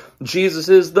therefore, Jesus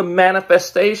is the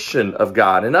manifestation of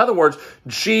God. In other words,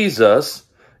 Jesus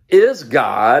is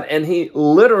God, and he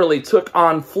literally took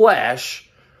on flesh,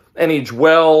 and he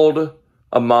dwelled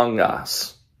among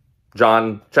us.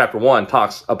 John chapter 1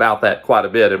 talks about that quite a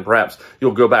bit, and perhaps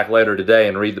you'll go back later today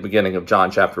and read the beginning of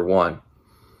John chapter 1.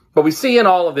 But we see in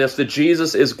all of this that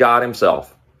Jesus is God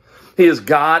himself. He is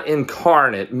God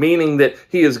incarnate, meaning that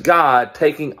he is God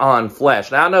taking on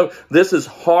flesh. Now, I know this is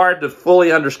hard to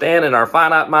fully understand in our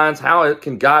finite minds. How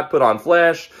can God put on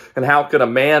flesh? And how could a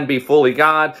man be fully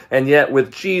God? And yet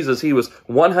with Jesus, he was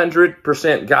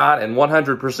 100% God and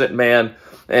 100% man.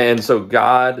 And so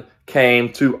God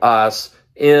came to us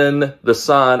in the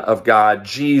Son of God,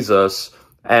 Jesus,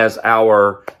 as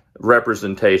our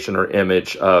representation or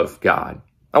image of God.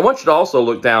 I want you to also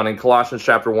look down in Colossians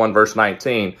chapter 1, verse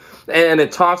 19. And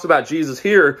it talks about Jesus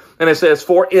here, and it says,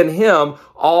 for in him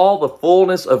all the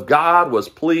fullness of God was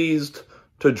pleased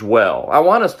to dwell. I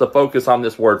want us to focus on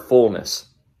this word fullness.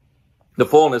 The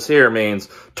fullness here means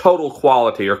total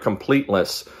quality or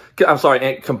completeness.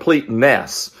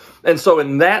 Completeness. And so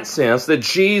in that sense, that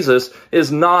Jesus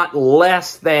is not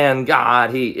less than God,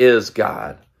 he is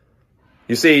God.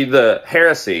 You see, the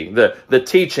heresy, the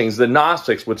teachings, the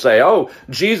Gnostics would say, oh,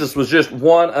 Jesus was just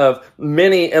one of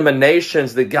many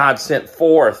emanations that God sent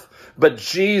forth. But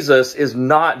Jesus is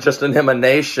not just an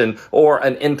emanation or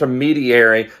an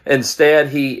intermediary. Instead,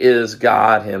 he is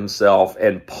God himself.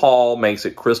 And Paul makes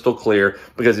it crystal clear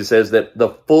because he says that the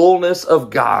fullness of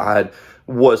God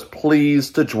was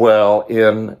pleased to dwell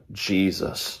in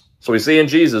Jesus. So we see in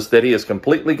Jesus that he is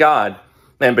completely God.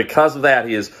 And because of that,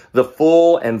 he is the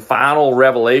full and final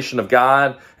revelation of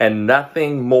God, and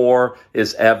nothing more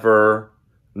is ever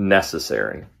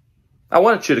necessary. I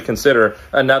want you to consider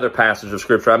another passage of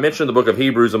Scripture. I mentioned the book of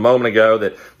Hebrews a moment ago,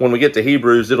 that when we get to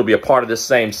Hebrews, it'll be a part of this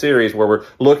same series where we're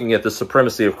looking at the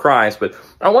supremacy of Christ. But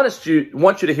I want you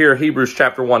to hear Hebrews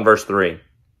chapter 1, verse 3.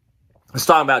 It's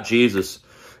talking about Jesus.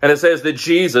 And it says that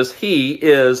Jesus, he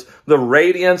is the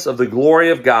radiance of the glory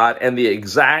of God and the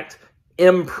exact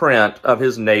imprint of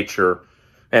his nature.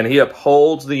 And he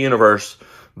upholds the universe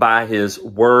by his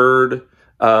word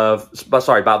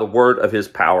by the word of his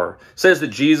power. It says that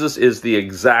Jesus is the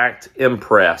exact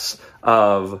impress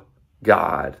of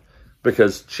God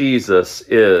because Jesus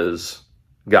is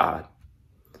God.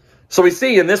 So we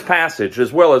see in this passage,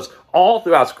 as well as all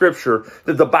throughout Scripture,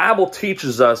 that the Bible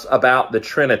teaches us about the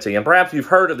Trinity. And perhaps you've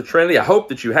heard of the Trinity. I hope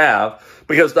that you have,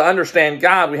 because to understand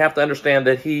God, we have to understand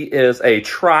that he is a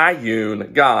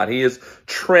triune God. He is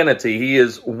Trinity. He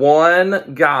is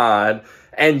one God,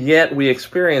 and yet we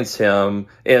experience him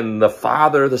in the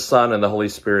Father, the Son, and the Holy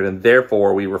Spirit, and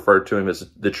therefore we refer to him as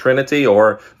the Trinity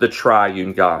or the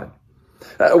triune God.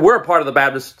 We're a part of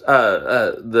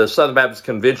the Southern Baptist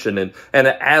Convention, and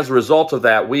as a result of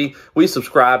that, we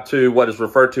subscribe to what is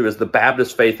referred to as the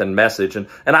Baptist Faith and Message. And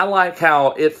I like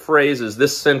how it phrases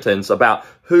this sentence about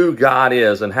who God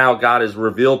is and how God is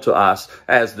revealed to us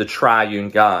as the triune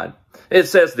God. It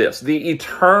says this: the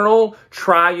eternal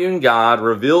triune God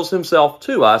reveals himself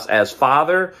to us as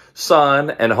Father,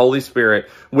 Son, and Holy Spirit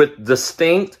with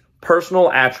distinct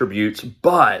personal attributes,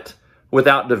 but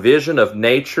without division of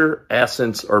nature,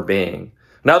 essence, or being.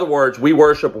 In other words, we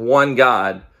worship one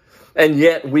God, and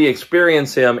yet we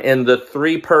experience him in the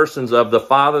three persons of the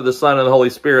Father, the Son, and the Holy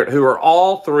Spirit, who are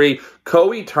all three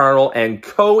co-eternal and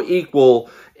co-equal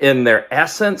in their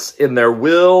essence, in their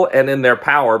will, and in their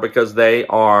power, because they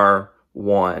are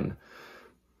one.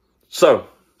 So,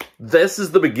 this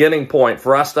is the beginning point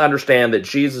for us to understand that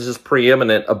Jesus is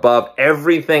preeminent above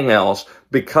everything else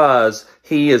because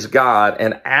he is God,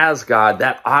 and as God,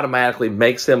 that automatically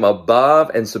makes him above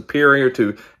and superior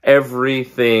to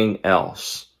everything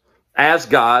else. As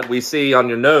God, we see on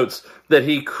your notes that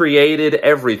he created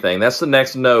everything. That's the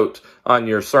next note on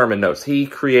your sermon notes. He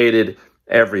created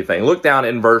everything. Look down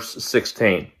in verse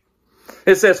 16.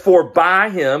 It says, "For by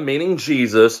him," meaning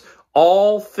Jesus,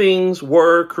 "all things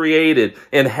were created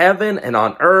in heaven and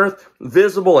on earth,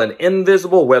 visible and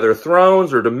invisible, whether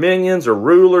thrones or dominions or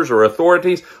rulers or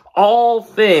authorities. All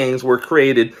things were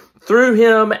created through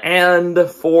him and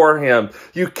for him."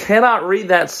 You cannot read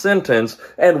that sentence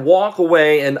and walk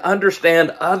away and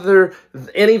understand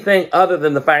anything other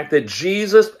than the fact that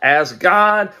Jesus, as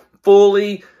God,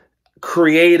 fully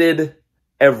created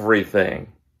everything.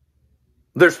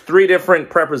 There's three different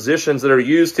prepositions that are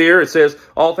used here. It says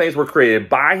all things were created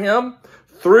by him,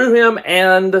 through him,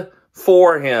 and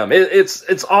for him.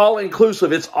 It's all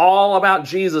inclusive. It's all about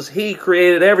Jesus. He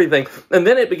created everything. And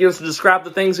then it begins to describe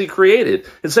the things he created.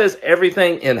 It says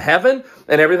everything in heaven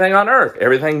and everything on earth,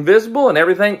 everything visible and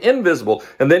everything invisible.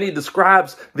 And then he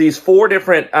describes these four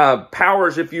different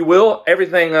powers, if you will,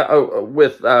 everything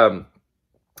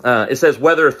it says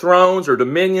whether thrones or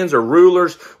dominions or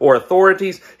rulers or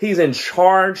authorities, he's in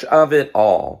charge of it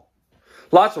all.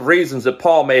 Lots of reasons that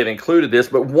Paul may have included this,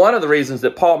 but one of the reasons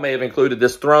that Paul may have included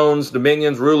this thrones,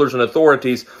 dominions, rulers, and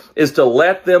authorities is to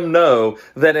let them know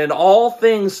that in all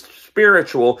things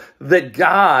spiritual, that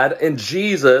God and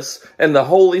Jesus and the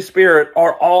Holy Spirit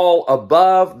are all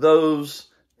above those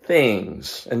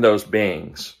things and those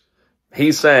beings.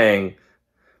 He's saying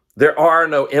there are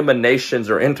no emanations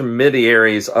or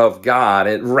intermediaries of God.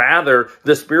 And rather,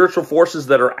 the spiritual forces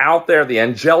that are out there, the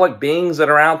angelic beings that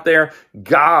are out there,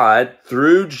 God,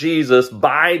 through Jesus,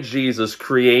 by Jesus,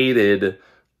 created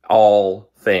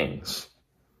all things.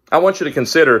 I want you to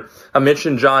consider, I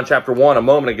mentioned John chapter 1 a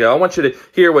moment ago. I want you to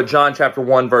hear what John chapter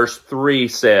 1 verse 3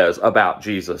 says about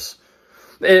Jesus.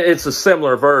 It's a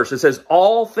similar verse. It says,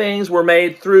 all things were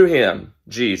made through him,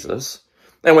 Jesus.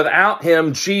 And without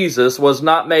him, Jesus was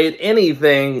not made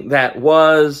anything that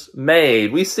was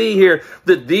made. We see here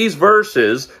that these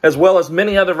verses, as well as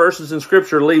many other verses in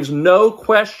Scripture, leaves no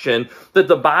question that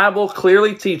the Bible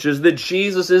clearly teaches that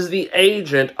Jesus is the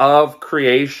agent of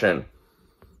creation.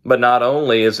 But not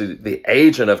only is he the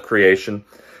agent of creation,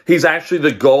 he's actually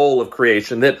the goal of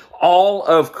creation, that all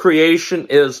of creation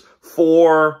is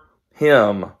for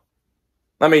him.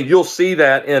 I mean, you'll see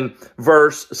that in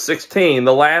verse 16,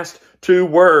 the last two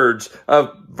words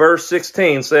of verse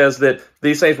 16 says that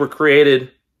these things were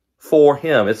created for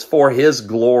him. It's for his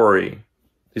glory.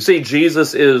 You see,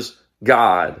 Jesus is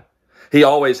God. He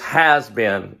always has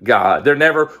been God. There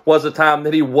never was a time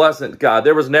that he wasn't God.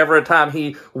 There was never a time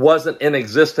he wasn't in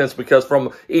existence, because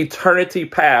from eternity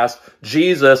past,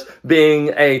 Jesus being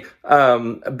in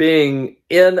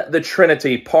the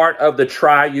Trinity, part of the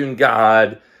triune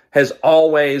God, has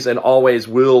always and always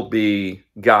will be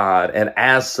God. And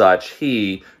as such,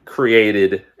 he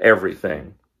created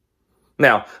everything.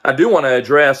 Now, I do want to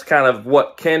address kind of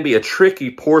what can be a tricky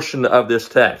portion of this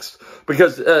text,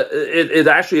 because it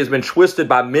actually has been twisted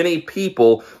by many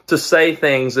people to say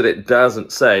things that it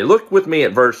doesn't say. Look with me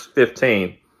at verse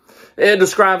 15. It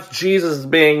describes Jesus as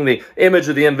being the image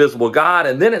of the invisible God,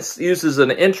 and then it uses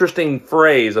an interesting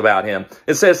phrase about him.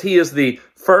 It says he is the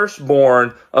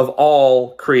firstborn of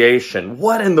all creation.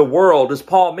 What in the world does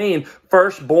Paul mean,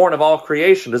 firstborn of all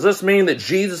creation? Does this mean that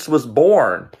Jesus was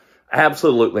born?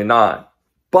 Absolutely not.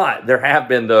 But there have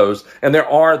been those, and there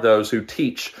are those who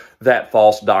teach that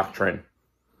false doctrine.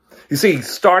 You see,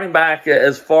 starting back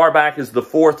as far back as the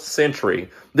 4th century,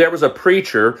 there was a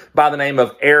preacher by the name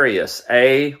of Arius,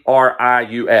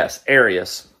 A-R-I-U-S,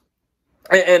 Arius.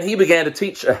 And he began to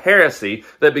teach a heresy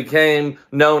that became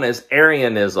known as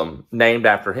Arianism, named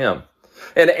after him.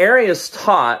 And Arius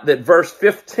taught that verse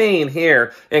 15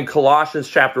 here in Colossians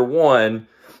chapter 1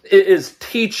 is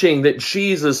teaching that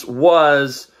Jesus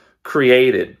was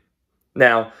created.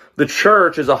 Now, the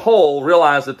church as a whole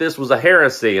realized that this was a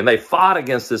heresy, and they fought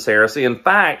against this heresy. In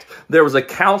fact, there was a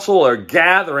council or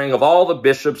gathering of all the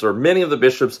bishops, or many of the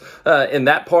bishops in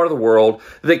that part of the world,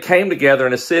 that came together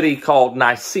in a city called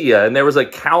Nicaea. And there was a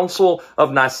council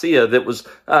of Nicaea that was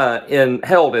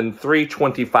held in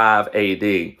 325 AD.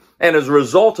 And as a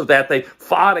result of that, they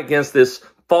fought against this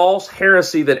false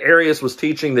heresy that Arius was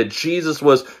teaching, that Jesus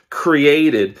was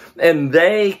created. And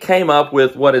they came up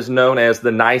with what is known as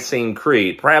the Nicene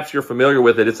Creed. Perhaps you're familiar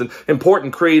with it. It's an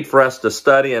important creed for us to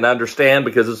study and understand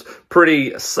because it's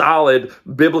pretty solid,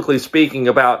 biblically speaking,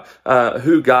 about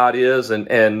who God is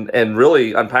and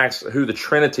really unpacks who the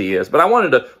Trinity is. But I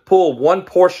wanted to pull one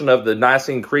portion of the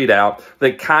Nicene Creed out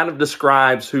that kind of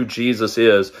describes who Jesus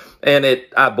is. And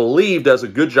it, I believe, does a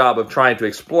good job of trying to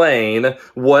explain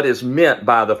what is meant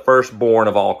by the firstborn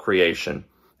of all creation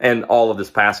and all of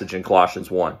this passage in Colossians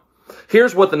 1.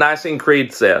 Here's what the Nicene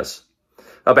Creed says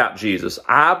about Jesus.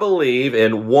 I believe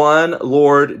in one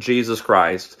Lord Jesus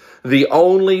Christ, the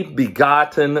only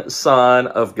begotten Son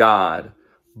of God,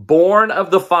 born of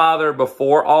the Father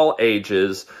before all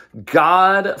ages,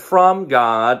 God from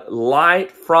God,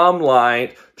 light from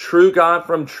light, true God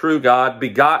from true God,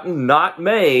 begotten, not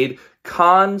made,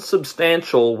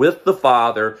 consubstantial with the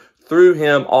Father. Through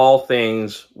him all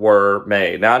things were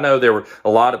made. Now, I know there were a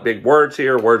lot of big words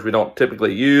here, words we don't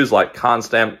typically use, like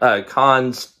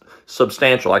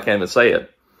consubstantial. I can't even say it.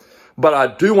 But I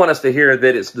do want us to hear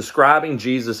that it's describing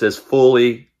Jesus as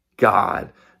fully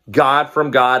God. God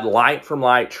from God, light from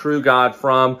light, true God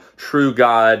from true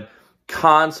God,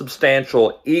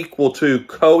 consubstantial, equal to,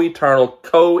 co-eternal,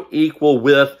 co-equal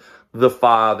with the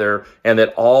Father, and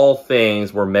that all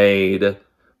things were made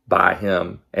by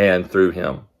him and through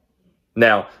him.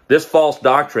 Now, this false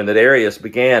doctrine that Arius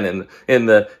began in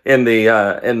the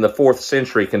 4th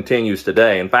century continues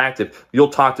today. In fact, if you'll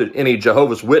talk to any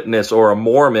Jehovah's Witness or a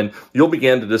Mormon, you'll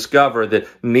begin to discover that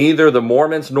neither the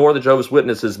Mormons nor the Jehovah's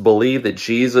Witnesses believe that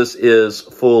Jesus is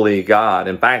fully God.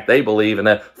 In fact, they believe in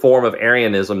a form of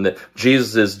Arianism, that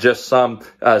Jesus is just some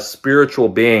spiritual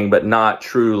being, but not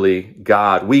truly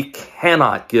God. We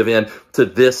cannot give in to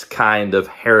this kind of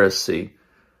heresy.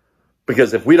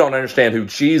 Because if we don't understand who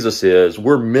Jesus is,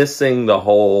 we're missing the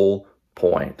whole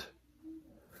point.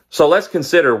 So let's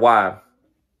consider why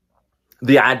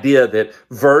the idea that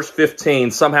verse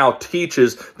 15 somehow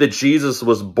teaches that Jesus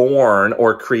was born,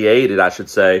 or created, I should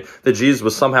say, that Jesus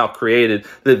was somehow created,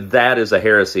 that is a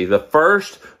heresy. The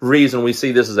first reason we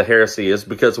see this as a heresy is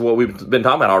because of what we've been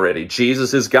talking about already.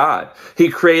 Jesus is God. He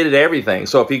created everything.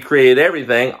 So if he created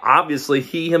everything, obviously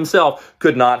he himself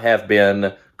could not have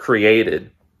been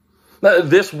created.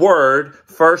 This word,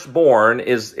 firstborn,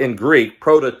 is in Greek,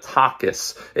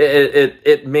 prototokos.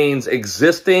 It means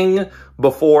existing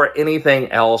before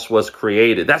anything else was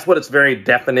created. That's what its very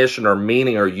definition or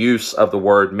meaning or use of the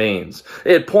word means.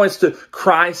 It points to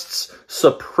Christ's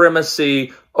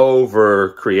supremacy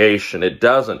over creation. It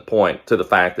doesn't point to the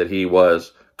fact that he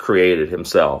was created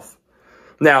himself.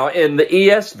 Now, in the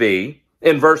ESV,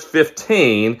 in verse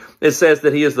 15, it says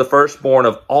that he is the firstborn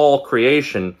of all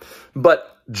creation, but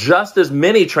just as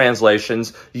many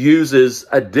translations uses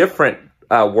a different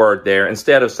word there.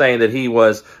 Instead of saying that he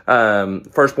was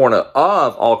firstborn of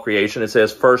all creation, it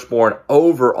says firstborn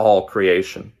over all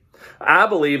creation. I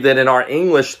believe that in our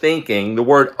English thinking, the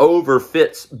word over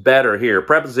fits better here.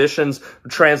 Prepositions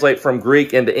translate from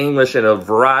Greek into English in a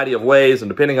variety of ways, and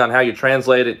depending on how you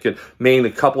translate it, could mean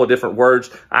a couple of different words.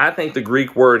 I think the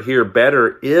Greek word here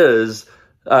better is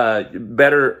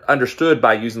better understood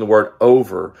by using the word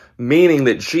over, meaning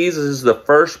that Jesus is the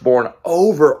firstborn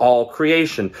over all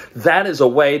creation. That is a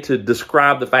way to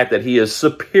describe the fact that he is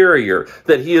superior,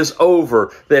 that he is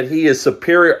over, that he is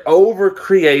superior over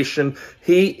creation.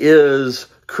 He is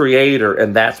creator,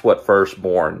 and that's what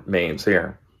firstborn means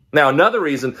here. Now, another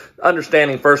reason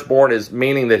understanding firstborn is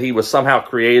meaning that he was somehow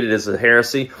created as a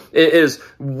heresy is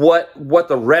what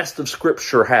the rest of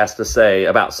Scripture has to say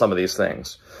about some of these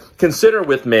things. Consider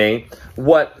with me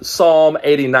what Psalm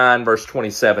 89 verse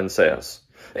 27 says.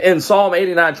 In Psalm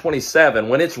 89:27,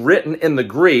 when it's written in the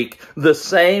Greek, the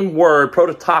same word,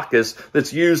 prototokos,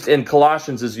 that's used in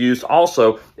Colossians is used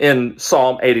also in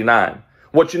Psalm 89.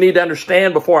 What you need to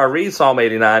understand before I read Psalm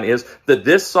 89 is that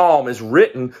this psalm is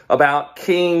written about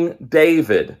King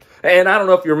David. And I don't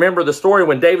know if you remember the story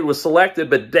when David was selected,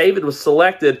 but David was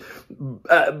selected,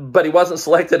 but he wasn't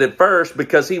selected at first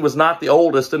because he was not the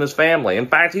oldest in his family. In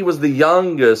fact, he was the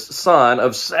youngest son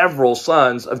of several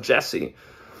sons of Jesse.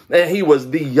 And he was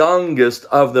the youngest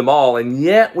of them all. And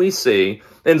yet we see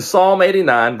in Psalm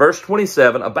 89, verse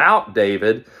 27, about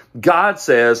David, God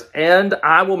says, and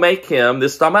I will make him,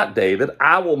 this is talking about David,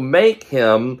 I will make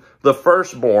him the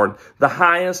firstborn, the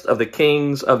highest of the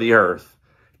kings of the earth.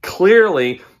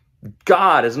 Clearly,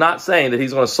 God is not saying that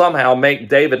he's going to somehow make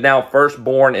David now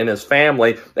firstborn in his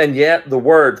family, and yet the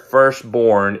word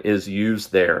firstborn is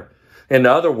used there. In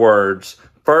other words,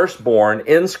 firstborn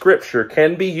in Scripture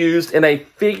can be used in a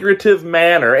figurative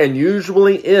manner, and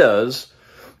usually is,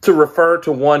 to refer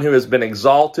to one who has been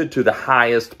exalted to the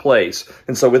highest place.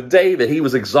 And so with David, he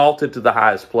was exalted to the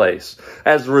highest place.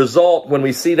 As a result, when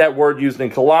we see that word used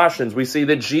in Colossians, we see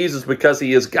that Jesus, because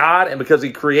he is God and because he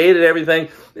created everything,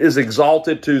 is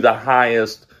exalted to the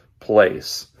highest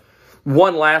place.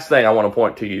 One last thing I want to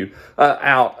point to you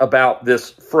out about this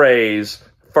phrase,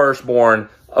 firstborn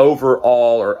over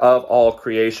all or of all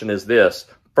creation, is this.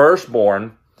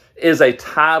 Firstborn is a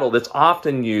title that's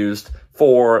often used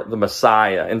for the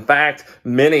Messiah. In fact,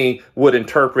 many would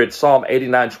interpret Psalm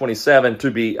 89:27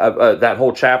 to be, that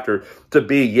whole chapter, to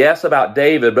be, yes, about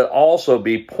David, but also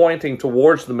be pointing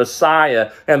towards the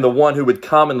Messiah and the one who would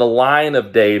come in the line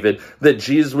of David, that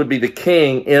Jesus would be the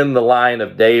king in the line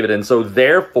of David. And so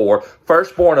therefore,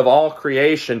 firstborn of all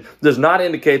creation does not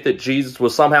indicate that Jesus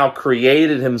was somehow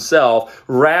created himself.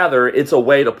 Rather, it's a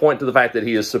way to point to the fact that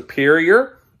he is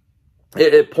superior.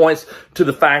 It points to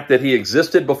the fact that he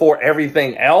existed before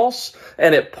everything else,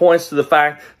 and it points to the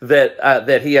fact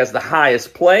that he has the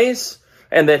highest place,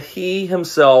 and that he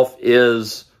himself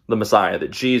is the Messiah,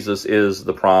 that Jesus is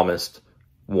the promised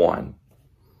one.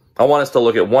 I want us to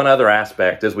look at one other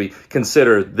aspect as we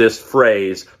consider this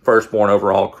phrase, firstborn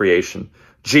over all creation.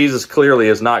 Jesus clearly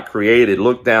is not created.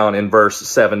 Look down in verse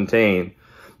 17.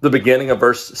 The beginning of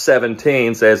verse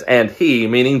 17 says, and he,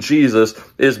 meaning Jesus,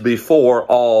 is before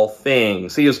all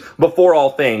things. He is before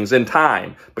all things in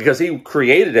time because he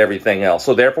created everything else.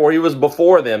 So therefore he was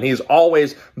before them. He's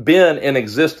always been in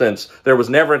existence. There was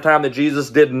never a time that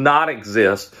Jesus did not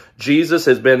exist. Jesus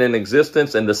has been in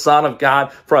existence and the Son of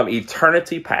God from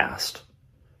eternity past.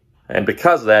 And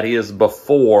because of that, he is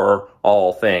before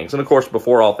all things. And of course,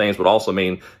 before all things would also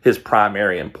mean his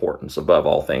primary importance above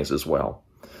all things as well.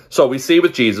 So we see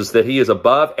with Jesus that he is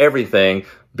above everything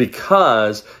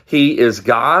because he is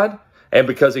God and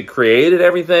because he created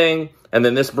everything. And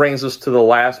then this brings us to the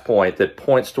last point that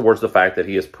points towards the fact that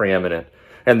he is preeminent.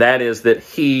 And that is that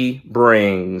he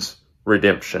brings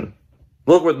redemption.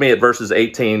 Look with me at verses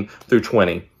 18 through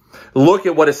 20. Look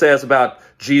at what it says about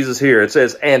Jesus here. It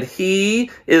says, and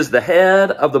he is the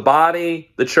head of the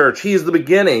body, the church. He is the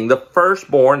beginning, the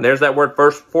firstborn. There's that word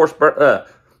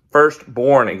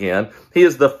firstborn again. He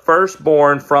is the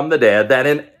firstborn from the dead, that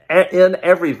in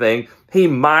everything he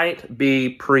might be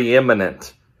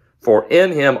preeminent. For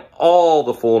in him all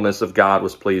the fullness of God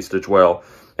was pleased to dwell,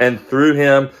 and through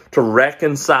him to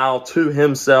reconcile to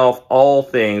himself all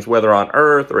things, whether on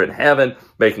earth or in heaven,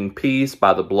 making peace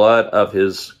by the blood of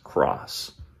his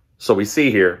cross. So we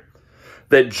see here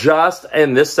that just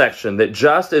in this section, that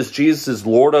just as Jesus is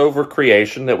Lord over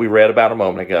creation that we read about a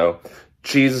moment ago,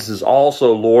 Jesus is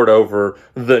also Lord over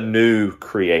the new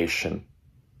creation.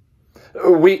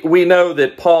 We know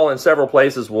that Paul in several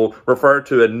places will refer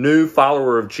to a new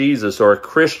follower of Jesus or a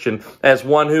Christian as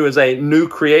one who is a new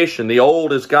creation. The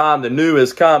old is gone, the new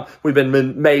has come. We've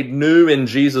been made new in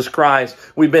Jesus Christ.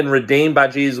 We've been redeemed by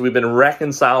Jesus. We've been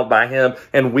reconciled by him,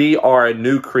 and we are a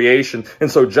new creation.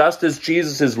 And so just as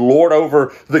Jesus is Lord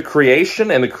over the creation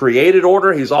and the created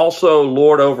order, he's also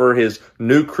Lord over his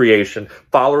new creation,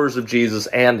 followers of Jesus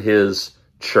and his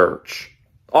church.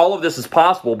 All of this is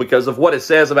possible because of what it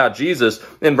says about Jesus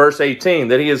in verse 18,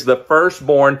 that he is the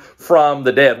firstborn from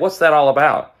the dead. What's that all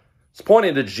about? It's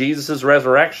pointing to Jesus'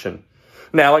 resurrection.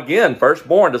 Now, again,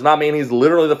 firstborn does not mean he's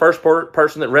literally the first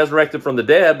person that resurrected from the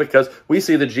dead, because we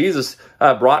see that Jesus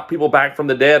brought people back from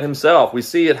the dead himself. We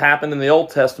see it happen in the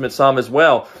Old Testament some as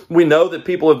well. We know that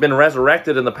people have been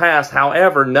resurrected in the past.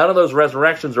 However, none of those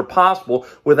resurrections are possible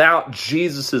without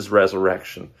Jesus'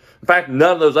 resurrection. In fact,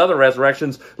 none of those other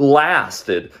resurrections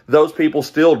lasted. Those people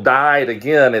still died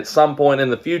again at some point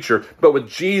in the future. But with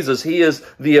Jesus, he is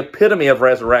the epitome of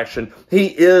resurrection. He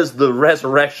is the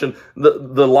resurrection,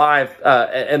 the life,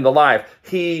 and the life.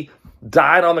 He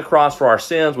died on the cross for our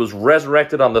sins, was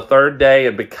resurrected on the third day,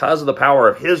 and because of the power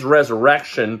of his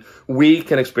resurrection, we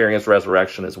can experience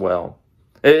resurrection as well.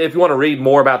 If you want to read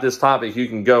more about this topic, you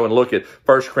can go and look at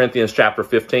 1 Corinthians chapter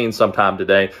 15 sometime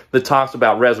today that talks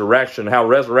about resurrection, how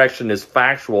resurrection is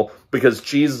factual because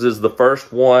Jesus is the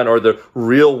first one, or the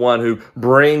real one, who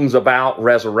brings about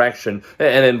resurrection.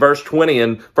 And in verse 20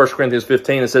 in 1 Corinthians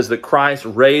 15, it says that Christ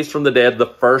raised from the dead the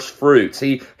first fruits.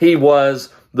 He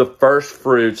was the first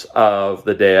fruits of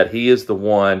the dead. He is the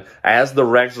one, as the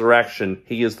resurrection,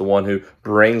 he is the one who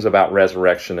brings about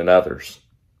resurrection in others.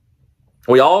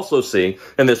 We also see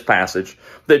in this passage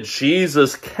that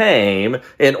Jesus came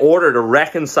in order to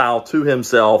reconcile to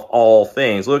himself all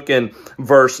things. Look in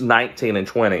verse 19 and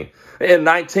 20. In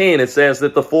 19, it says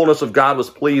that the fullness of God was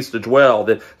pleased to dwell,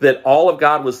 that all of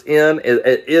God is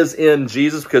in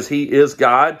Jesus because he is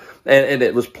God, and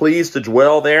it was pleased to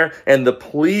dwell there. And the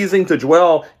pleasing to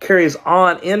dwell carries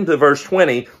on into verse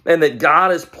 20, and that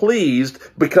God is pleased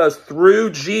because through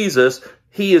Jesus,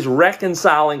 he is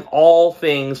reconciling all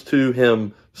things to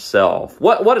himself.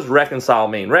 What does reconcile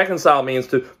mean? Reconcile means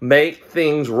to make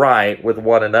things right with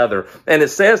one another. And it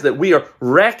says that we are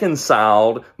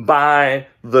reconciled by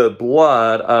the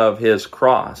blood of his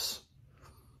cross.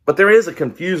 But there is a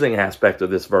confusing aspect of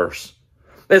this verse.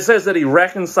 It says that he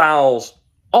reconciles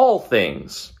all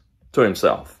things to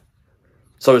himself.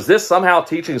 So is this somehow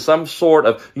teaching some sort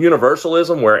of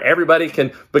universalism where everybody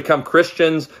can become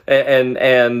Christians and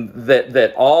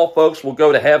that all folks will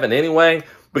go to heaven anyway?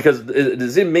 Because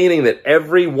is it meaning that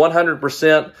every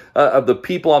 100% of the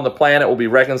people on the planet will be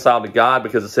reconciled to God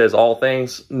because it says all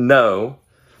things? No.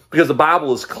 Because the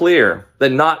Bible is clear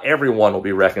that not everyone will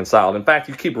be reconciled. In fact,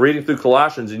 you keep reading through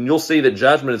Colossians and you'll see that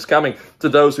judgment is coming to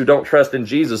those who don't trust in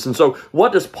Jesus. And so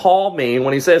what does Paul mean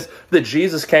when he says that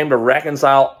Jesus came to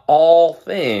reconcile all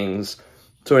things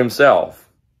to himself?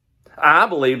 I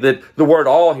believe that the word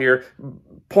all here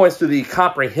points to the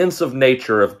comprehensive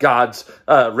nature of God's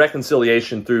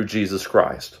reconciliation through Jesus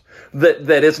Christ. That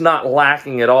it's not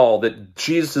lacking at all, that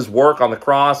Jesus' work on the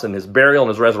cross and his burial and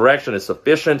his resurrection is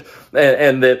sufficient,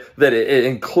 and that it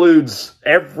includes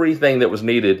everything that was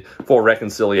needed for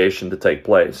reconciliation to take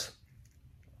place.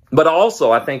 But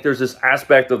also, I think there's this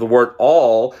aspect of the word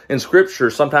all in Scripture,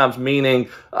 sometimes meaning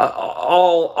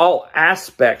all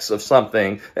aspects of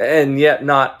something, and yet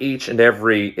not each and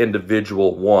every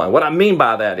individual one. What I mean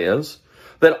by that is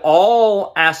that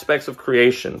all aspects of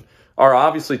creation are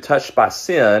obviously touched by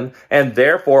sin, and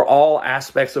therefore all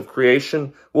aspects of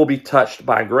creation will be touched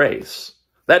by grace.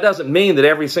 That doesn't mean that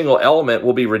every single element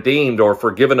will be redeemed or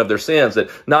forgiven of their sins,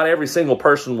 that not every single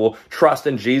person will trust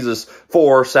in Jesus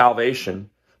for salvation.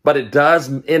 But it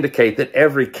does indicate that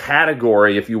every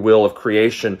category, if you will, of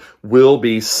creation will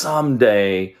be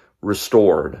someday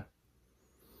restored.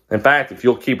 In fact, if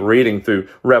you'll keep reading through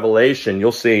Revelation,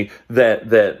 you'll see that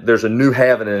there's a new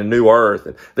heaven and a new earth,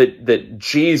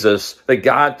 that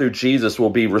God through Jesus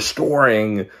will be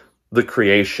restoring the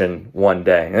creation one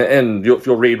day. And if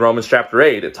you'll read Romans chapter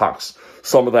 8, it talks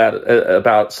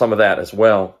about some of that as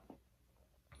well.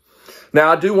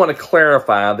 Now, I do want to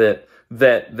clarify that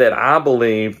I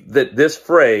believe that this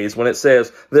phrase, when it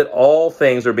says that all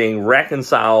things are being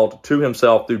reconciled to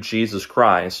himself through Jesus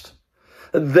Christ,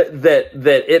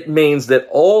 that it means that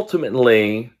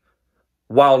ultimately,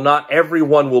 while not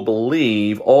everyone will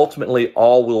believe, ultimately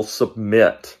all will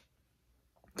submit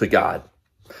to God.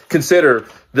 Consider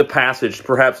the passage,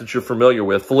 perhaps, that you're familiar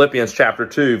with, Philippians chapter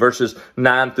 2, verses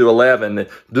 9 through 11, that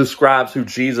describes who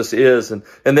Jesus is. And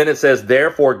then it says,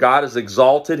 therefore God has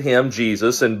exalted him,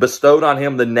 Jesus, and bestowed on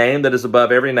him the name that is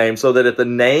above every name, so that at the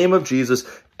name of Jesus,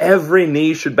 every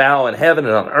knee should bow in heaven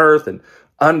and on earth and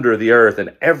under the earth,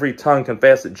 and every tongue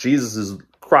confess that Jesus is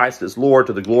Christ is Lord,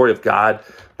 to the glory of God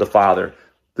the Father.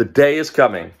 The day is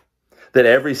coming that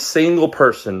every single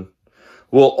person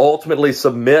will ultimately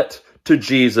submit to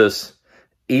Jesus,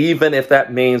 even if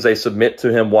that means they submit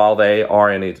to him while they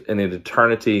are in an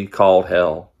eternity called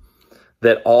hell.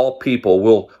 That all people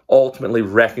will ultimately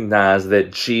recognize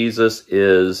that Jesus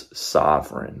is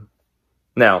sovereign.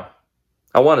 Now,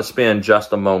 I want to spend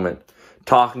just a moment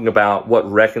talking about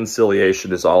what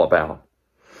reconciliation is all about.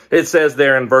 It says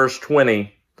there in verse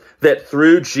 20 that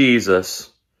through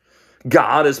Jesus,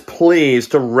 God is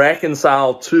pleased to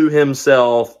reconcile to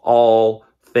himself all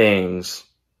things.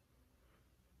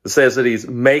 It says that he's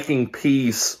making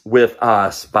peace with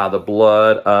us by the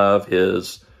blood of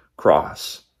his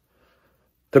cross.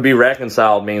 To be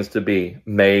reconciled means to be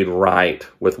made right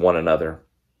with one another.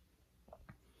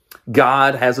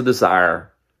 God has a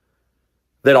desire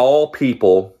that all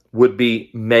people would be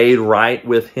made right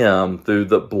with him through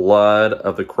the blood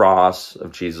of the cross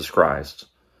of Jesus Christ.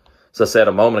 As I said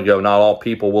a moment ago, not all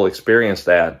people will experience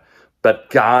that, but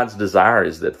God's desire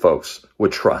is that folks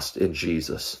would trust in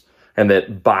Jesus, and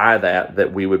that by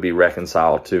that we would be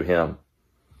reconciled to him.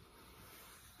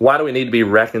 Why do we need to be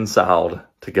reconciled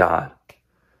to God?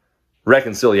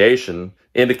 Reconciliation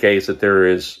indicates that there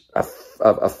is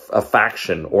a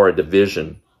faction or a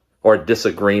division or a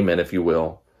disagreement, if you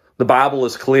will. The Bible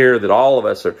is clear that all of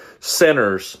us are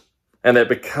sinners, and that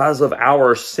because of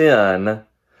our sin,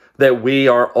 that we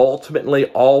are ultimately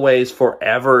always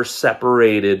forever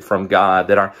separated from God,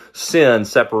 that our sin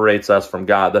separates us from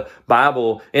God. The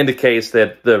Bible indicates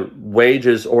that the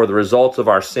wages or the results of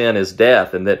our sin is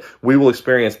death, and that we will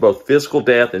experience both physical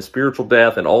death and spiritual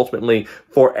death, and ultimately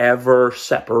forever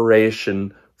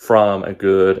separation from a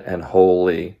good and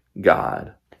holy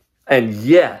God. And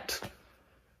yet,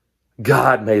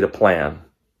 God made a plan.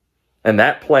 And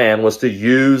that plan was to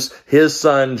use his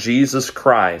Son, Jesus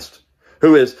Christ,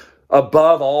 who is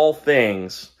above all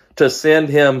things, to send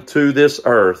him to this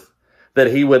earth,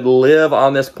 that he would live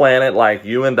on this planet like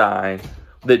you and I,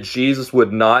 that Jesus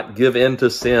would not give in to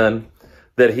sin,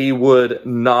 that he would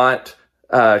not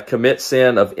commit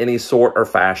sin of any sort or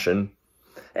fashion,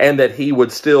 and that he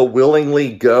would still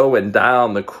willingly go and die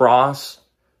on the cross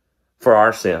for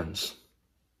our sins.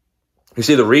 You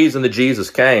see, the reason that Jesus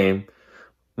came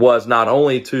was not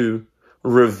only to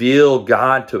reveal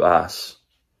God to us,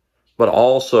 but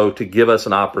also to give us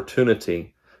an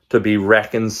opportunity to be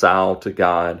reconciled to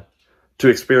God, to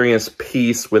experience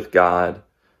peace with God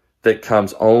that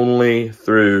comes only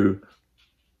through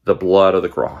the blood of the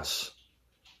cross.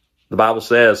 The Bible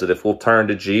says that if we'll turn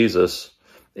to Jesus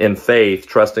in faith,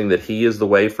 trusting that he is the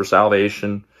way for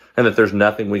salvation and that there's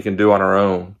nothing we can do on our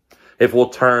own, if we'll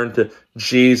turn to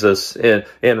Jesus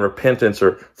in repentance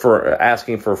or for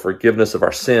asking for forgiveness of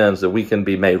our sins, that we can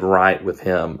be made right with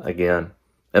him again.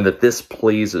 And that this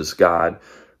pleases God,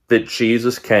 that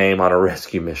Jesus came on a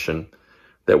rescue mission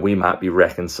that we might be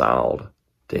reconciled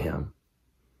to him.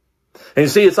 And you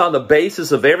see, it's on the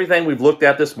basis of everything we've looked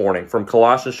at this morning from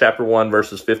Colossians chapter 1,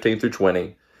 verses 15 through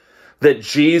 20, that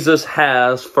Jesus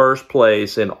has first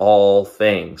place in all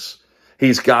things.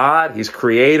 He's God, he's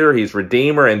creator, he's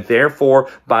redeemer, and therefore,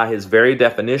 by his very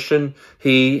definition,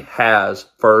 he has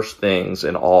first place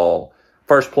in all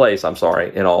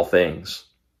things.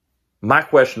 My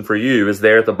question for you is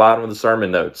there at the bottom of the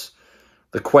sermon notes.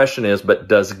 The question is, but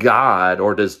does God,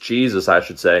 or does Jesus, I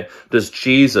should say, does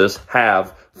Jesus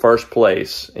have first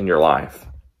place in your life?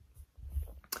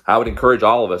 I would encourage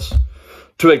all of us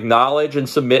to acknowledge and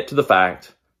submit to the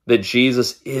fact that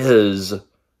Jesus is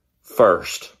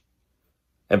first.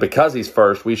 And because he's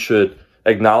first, we should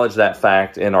acknowledge that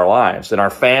fact in our lives, in our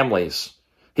families.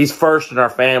 He's first in our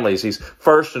families. He's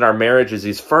first in our marriages.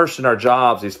 He's first in our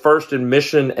jobs. He's first in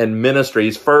mission and ministry.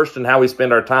 He's first in how we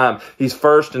spend our time. He's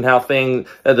first in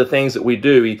the things that we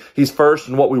do. He's first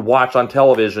in what we watch on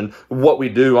television, what we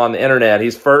do on the internet.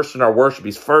 He's first in our worship.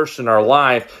 He's first in our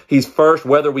life. He's first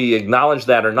whether we acknowledge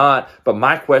that or not. But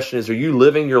my question is, are you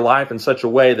living your life in such a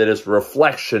way that is a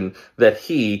reflection that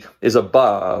he is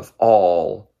above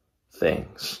all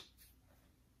things?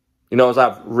 You know, as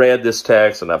I've read this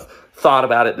text and I've thought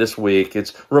about it this week,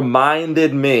 it's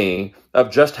reminded me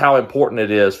of just how important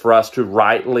it is for us to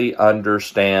rightly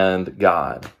understand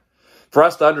God. For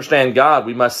us to understand God,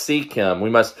 we must seek him. We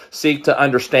must seek to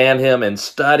understand him and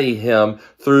study him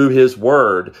through his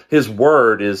word. His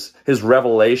word is his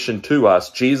revelation to us.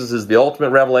 Jesus is the ultimate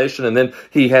revelation, and then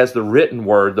he has the written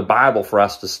word, the Bible, for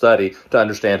us to study to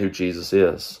understand who Jesus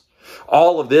is.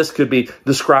 All of this could be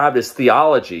described as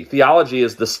theology. Theology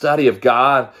is the study of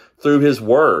God through his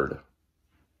word.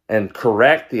 And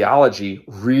correct theology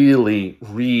really,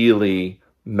 really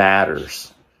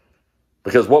matters.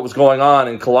 Because what was going on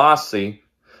in Colossae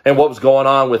and what was going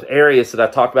on with Arius that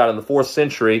I talked about in the 4th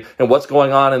century and what's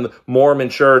going on in the Mormon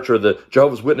church or the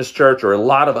Jehovah's Witness church or a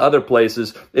lot of other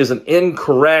places is an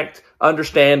incorrect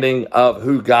understanding of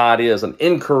who God is, an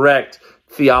incorrect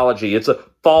theology. It's a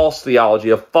false theology,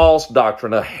 a false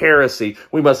doctrine, a heresy.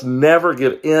 We must never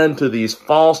give in to these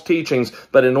false teachings.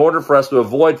 But in order for us to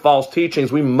avoid false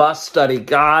teachings, we must study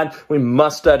God. We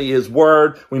must study His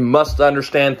Word. We must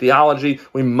understand theology.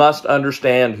 We must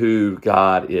understand who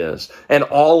God is. And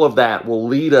all of that will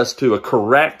lead us to a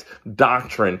correct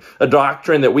doctrine, a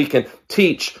doctrine that we can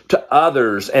teach to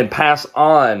others and pass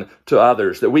on to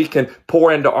others, that we can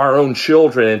pour into our own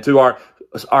children and to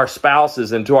our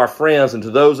spouses and to our friends and to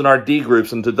those in our D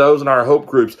groups and to those in our hope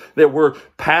groups, that we're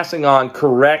passing on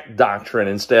correct doctrine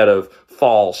instead of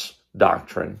false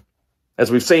doctrine. As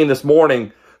we've seen this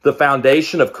morning, the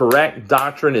foundation of correct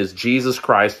doctrine is Jesus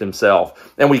Christ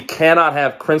Himself. And we cannot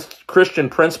have Christian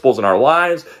principles in our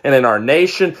lives and in our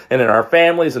nation and in our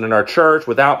families and in our church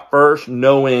without first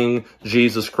knowing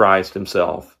Jesus Christ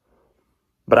Himself.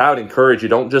 But I would encourage you,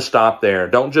 don't just stop there.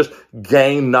 Don't just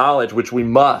gain knowledge, which we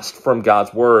must from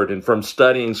God's Word and from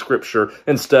studying Scripture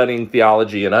and studying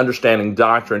theology and understanding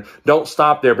doctrine. Don't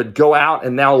stop there, but go out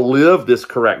and now live this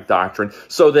correct doctrine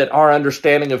so that our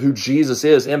understanding of who Jesus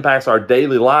is impacts our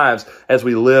daily lives as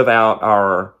we live out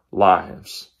our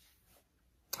lives.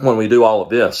 When we do all of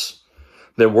this,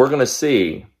 then we're going to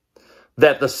see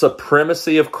that the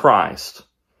supremacy of Christ,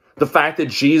 the fact that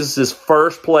Jesus is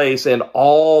first place in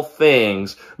all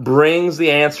things, brings the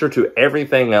answer to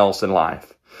everything else in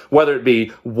life. Whether it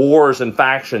be wars and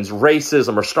factions,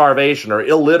 racism or starvation or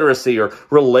illiteracy or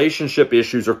relationship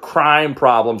issues or crime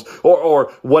problems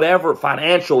or whatever,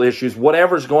 financial issues,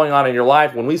 whatever's going on in your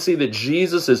life, when we see that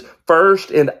Jesus is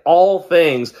first in all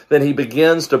things, then He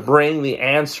begins to bring the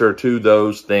answer to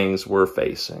those things we're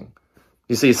facing.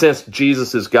 You see, since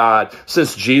Jesus is God,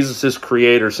 since Jesus is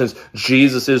Creator, since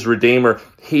Jesus is Redeemer,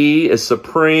 He is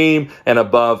supreme and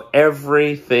above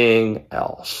everything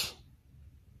else.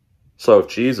 So if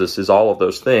Jesus is all of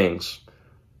those things,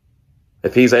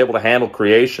 if He's able to handle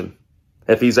creation,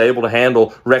 if He's able to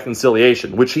handle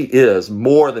reconciliation, which He is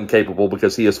more than capable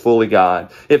because He is fully God,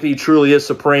 if He truly is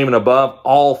supreme and above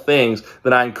all things,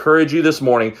 then I encourage you this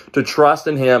morning to trust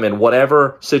in Him in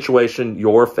whatever situation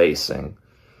you're facing.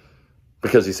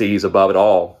 Because you see, He's above it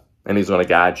all, and He's going to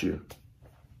guide you.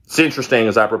 It's interesting,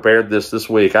 as I prepared this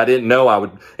week, I didn't know I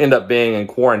would end up being in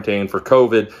quarantine for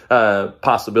COVID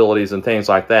possibilities and things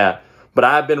like that. But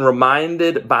I've been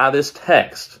reminded by this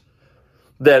text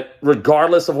that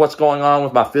regardless of what's going on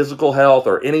with my physical health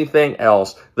or anything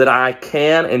else, that I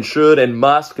can and should and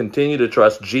must continue to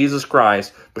trust Jesus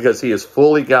Christ because He is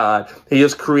fully God, He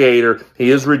is Creator, He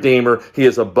is Redeemer, He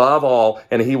is above all,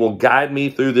 and He will guide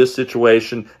me through this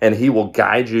situation, and He will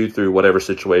guide you through whatever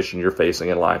situation you're facing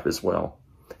in life as well.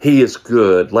 He is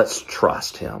good. Let's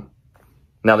trust Him.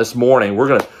 Now this morning, we're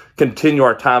going to continue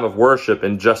our time of worship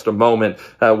in just a moment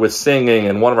with singing,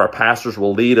 and one of our pastors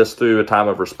will lead us through a time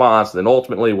of response, and then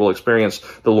ultimately we'll experience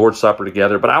the Lord's Supper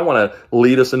together. But I want to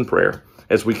lead us in prayer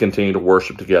as we continue to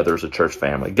worship together as a church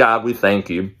family. God, we thank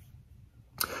You.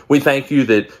 We thank You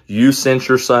that You sent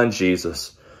Your Son,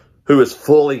 Jesus, who is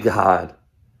fully God,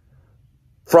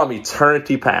 from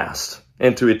eternity past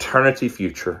into eternity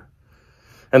future.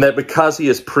 And that because He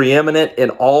is preeminent in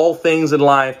all things in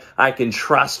life, I can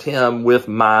trust Him with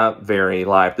my very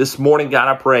life. This morning, God,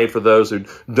 I pray for those who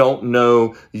don't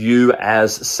know You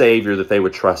as Savior, that they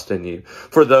would trust in You.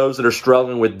 For those that are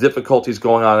struggling with difficulties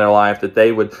going on in their life, that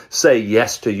they would say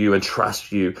yes to You and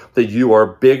trust You, that You are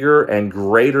bigger and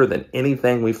greater than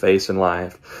anything we face in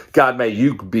life. God, may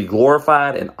You be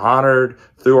glorified and honored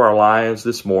through our lives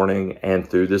this morning and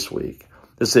through this week.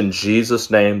 It's in Jesus'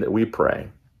 name that we pray.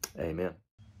 Amen.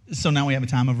 So now we have a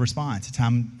time of response, a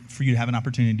time for you to have an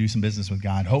opportunity to do some business with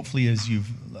God. Hopefully, as you've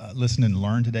listened and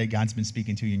learned today, God's been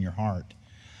speaking to you in your heart.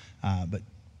 But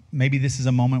maybe this is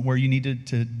a moment where you need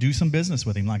to do some business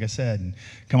with Him, like I said, and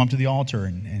come up to the altar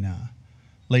and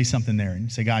lay something there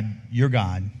and say, God, You're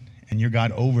God, and You're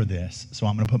God over this, so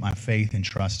I'm going to put my faith and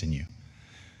trust in You.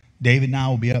 David and I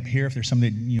will be up here. If there's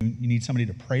somebody you need somebody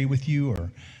to pray with you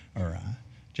or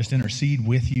just intercede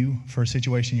with you for a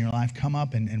situation in your life, come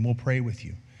up and we'll pray with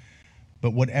you.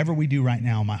 But whatever we do right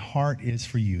now, my heart is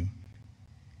for you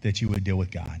that you would deal with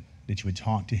God, that you would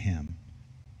talk to Him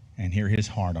and hear His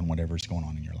heart on whatever's going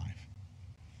on in your life.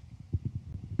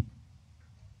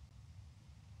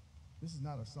 This is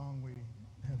not a song we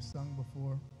have sung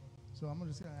before, so I'm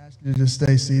just going to ask you to just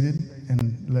stay seated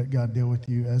and let God deal with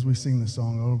you as we sing the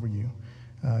song over you.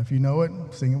 If you know it,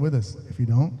 sing it with us. If you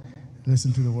don't,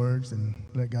 listen to the words and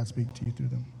let God speak to you through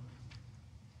them.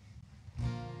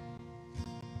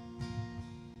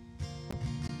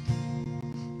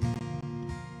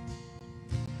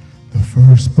 The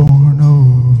firstborn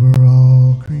over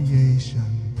all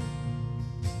creation,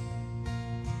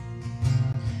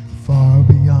 far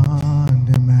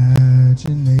beyond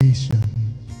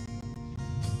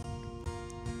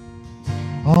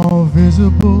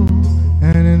visible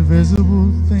and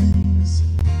invisible things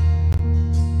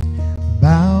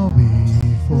bow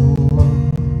before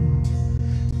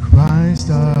Christ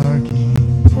our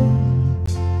King,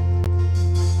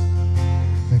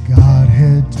 the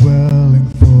Godhead dwelling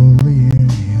fully in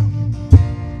Him,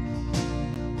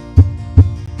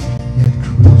 yet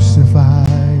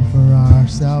crucified for our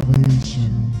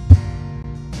salvation.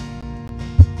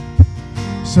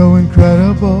 So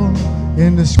incredible,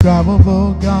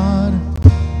 indescribable God,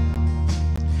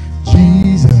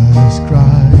 Jesus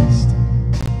Christ,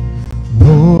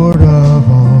 Lord of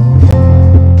all.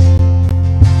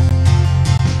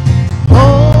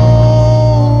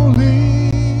 Holy,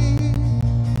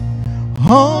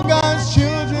 all God's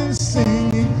children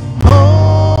singing,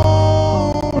 holy,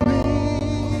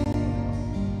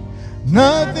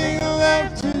 nothing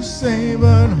left to say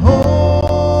but holy.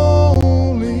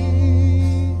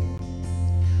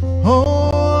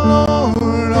 Oh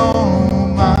Lord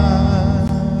Almighty,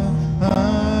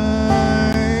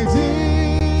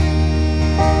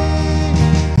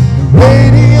 the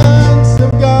radiance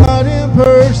of God in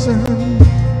person,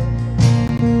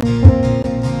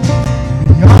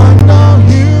 beyond all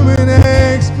human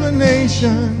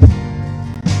explanation.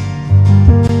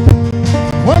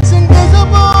 Once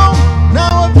invisible,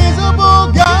 now a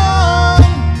visible God,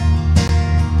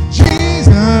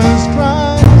 Jesus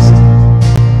Christ,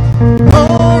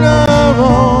 Lord of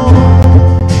all.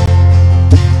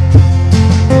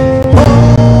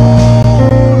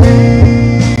 Holy,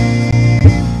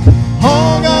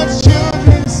 all God's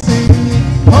children sing,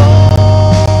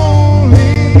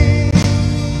 holy,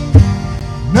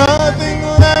 nothing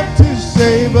left to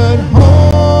say but holy,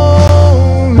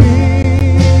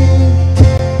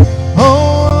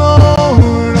 oh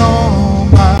Lord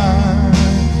Almighty.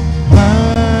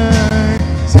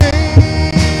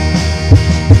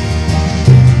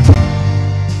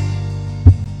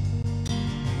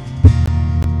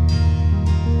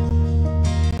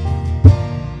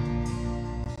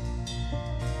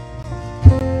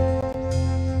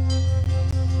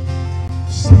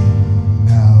 Sing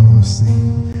now,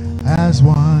 sing as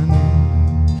one.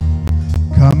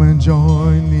 Come and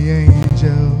join the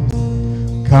angels.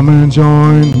 Come and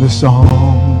join the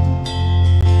song.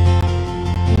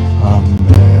 A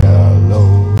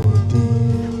melody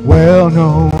well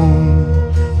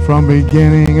known from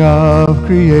beginning of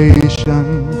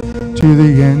creation to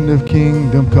the end of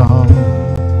kingdom come.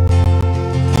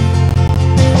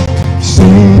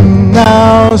 Sing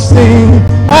now, sing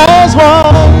as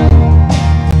one.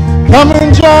 Come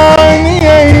and join the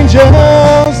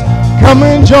angels. Come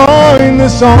and join the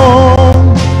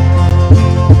song.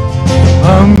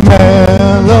 A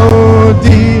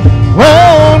melody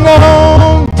well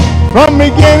known from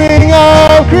beginning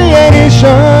of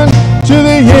creation to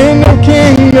the end of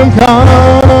kingdom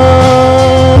come.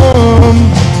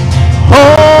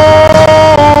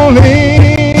 Holy,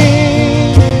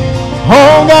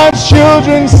 all God's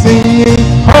children singing,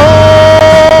 holy,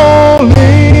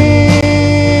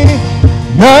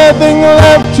 nothing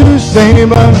left to say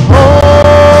but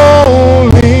holy,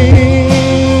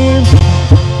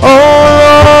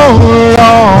 oh Lord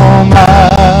Almighty.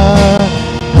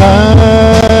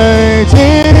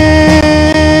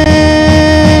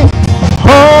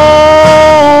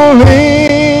 Holy,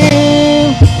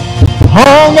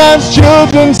 all God's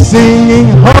children singing,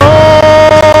 holy,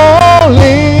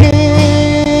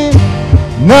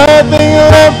 nothing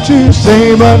left to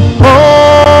say but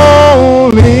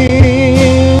holy,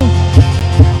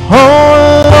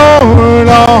 oh Lord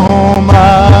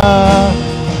Almighty.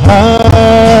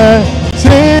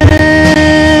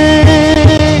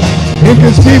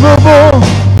 Inconceivable,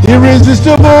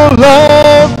 irresistible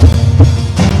love,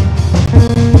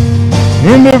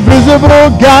 indivisible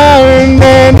God and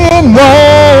man in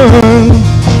one,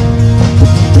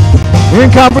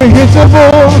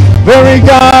 incomprehensible, very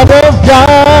God of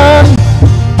God,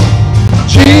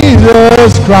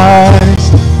 Jesus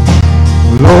Christ,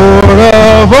 Lord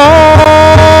of all.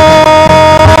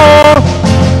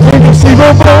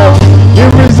 Inconceivable,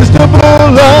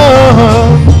 irresistible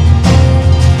love,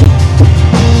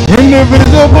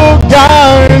 indivisible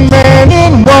God and man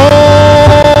in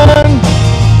one,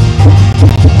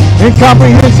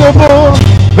 incomprehensible,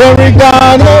 very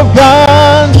God of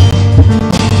God,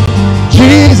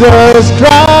 Jesus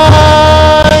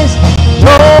Christ,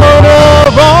 Lord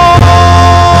of all.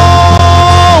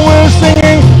 We're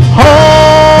singing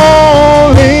holy,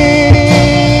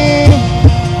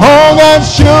 all God's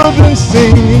children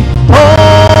singing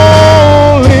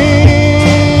holy,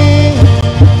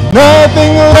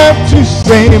 nothing left to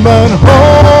say but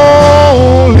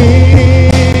holy,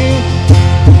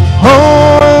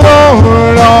 oh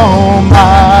Lord Almighty.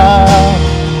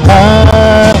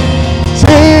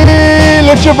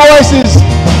 voices.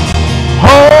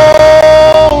 Holy,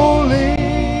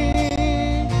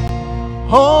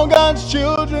 all God's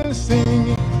children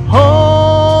sing, holy.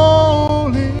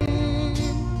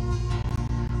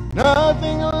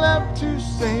 Nothing left to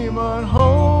say but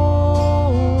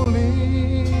holy.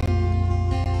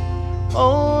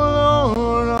 Oh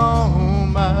Lord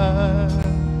Almighty.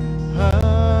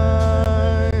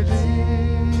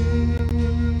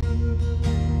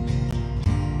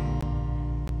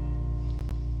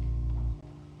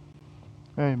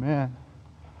 Amen.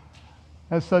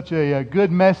 That's such a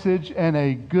good message and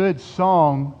a good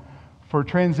song for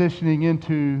transitioning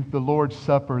into the Lord's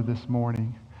Supper this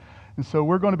morning. And so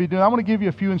we're going to be doing, I want to give you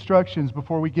a few instructions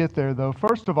before we get there, though.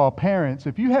 First of all, parents,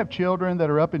 if you have children that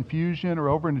are up in Fusion or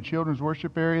over in the children's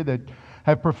worship area that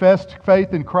have professed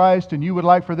faith in Christ and you would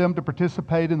like for them to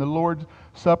participate in the Lord's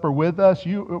Supper with us,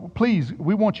 please,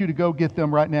 we want you to go get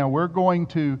them right now. We're going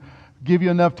to give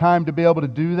you enough time to be able to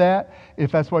do that.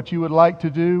 If that's what you would like to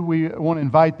do, we want to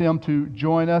invite them to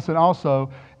join us. And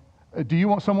also, do you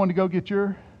want someone to go get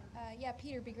your? Yeah,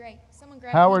 Peter would be great. Someone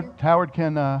grab Howard. Peter. Howard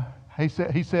can. He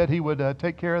said he would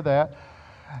take care of that.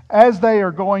 As they are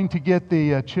going to get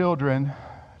the children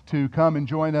to come and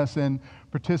join us in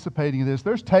participating in this,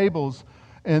 there's tables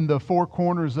in the four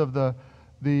corners of the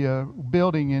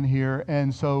building in here,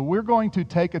 and so we're going to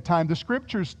take a time. The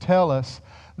scriptures tell us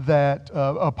that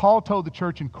Paul told the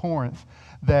church in Corinth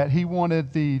that he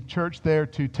wanted the church there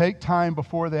to take time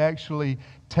before they actually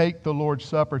take the Lord's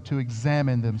Supper to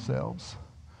examine themselves.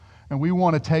 And we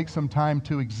want to take some time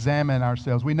to examine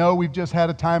ourselves. We know we've just had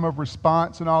a time of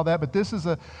response and all that, but this is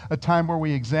a time where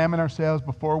we examine ourselves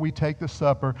before we take the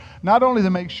supper, not only to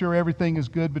make sure everything is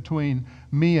good between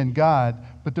me and God,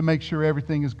 but to make sure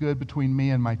everything is good between me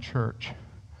and my church.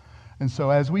 And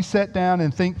so as we sit down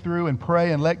and think through and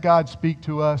pray and let God speak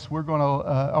to us, we're going to,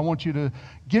 I want you to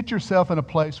get yourself in a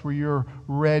place where you're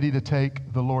ready to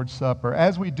take the Lord's Supper.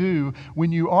 As we do,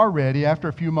 when you are ready, after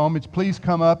a few moments, please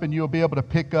come up and you'll be able to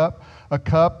pick up a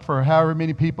cup for however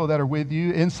many people that are with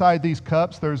you. Inside these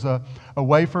cups, there's a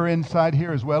wafer inside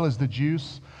here as well as the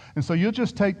juice. And so you'll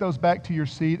just take those back to your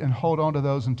seat and hold on to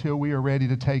those until we are ready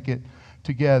to take it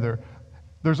together.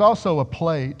 There's also a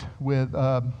plate with...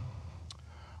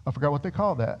 I forgot what they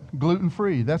call that.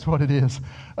 Gluten-free, that's what it is.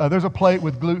 There's a plate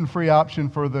with gluten-free option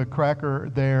for the cracker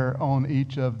there on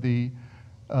each of the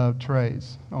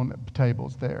trays, on the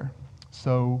tables there.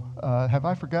 So have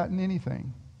I forgotten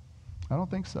anything? I don't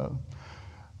think so.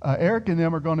 Eric and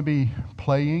them are going to be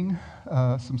playing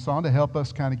some song to help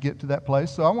us kind of get to that place.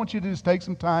 So I want you to just take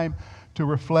some time to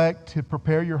reflect, to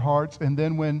prepare your hearts, and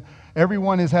then when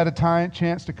everyone has had a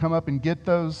chance to come up and get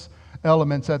those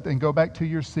elements and go back to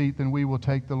your seat, then we will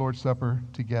take the Lord's Supper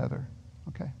together.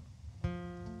 Okay.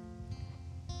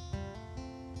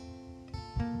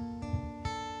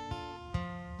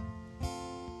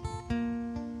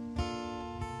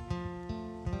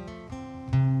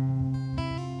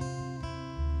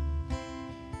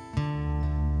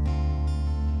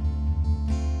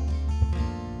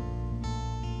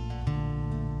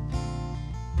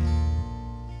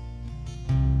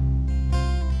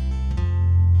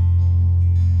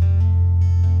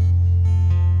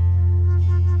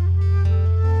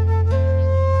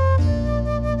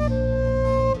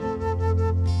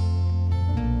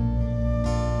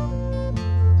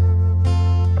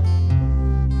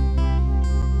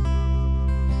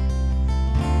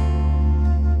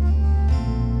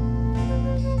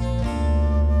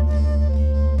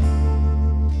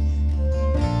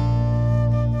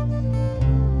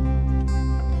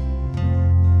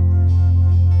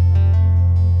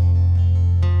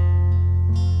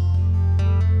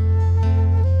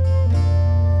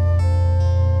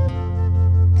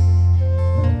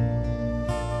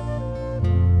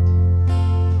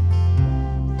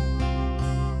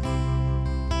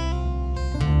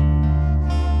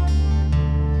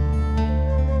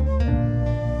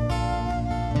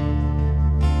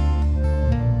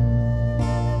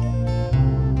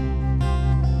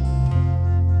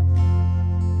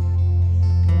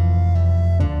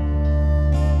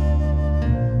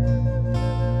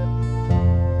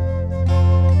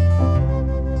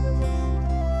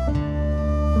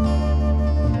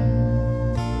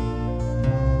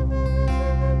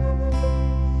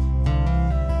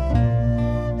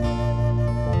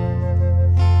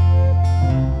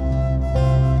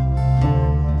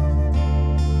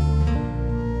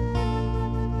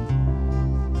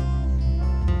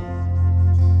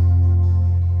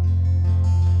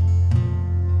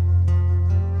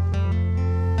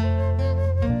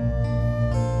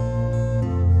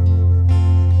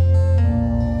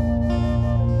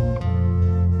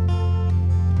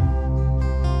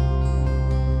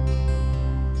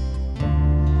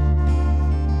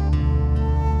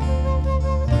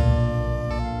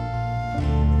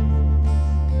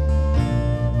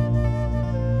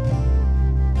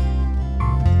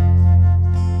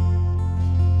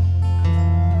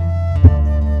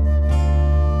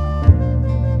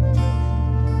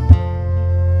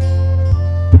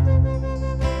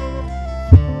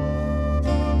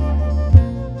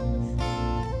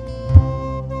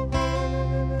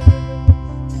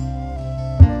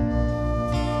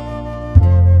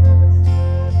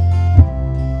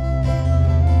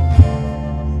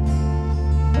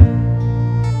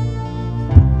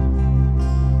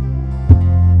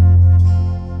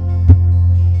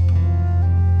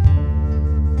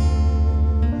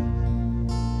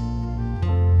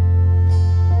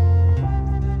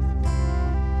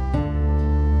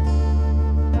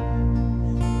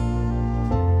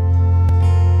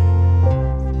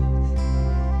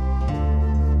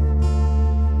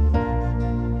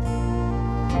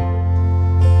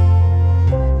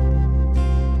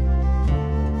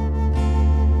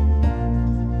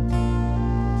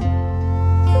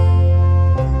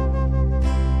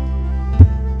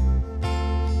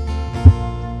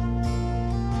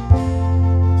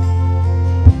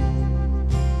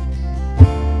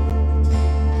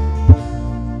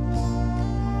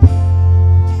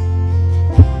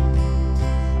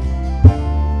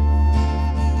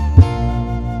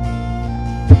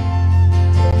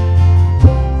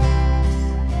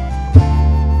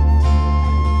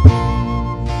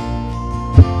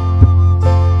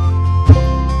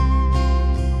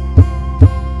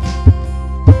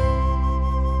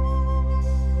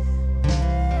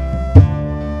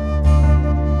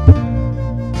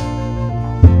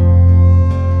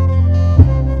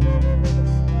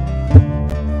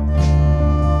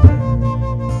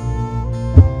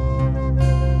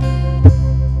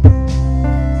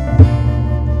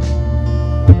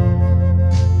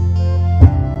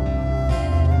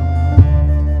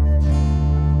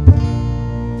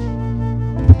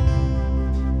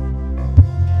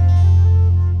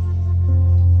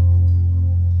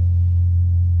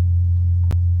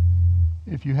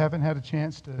 If you haven't had a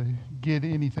chance to get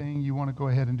anything, you want to go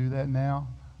ahead and do that now.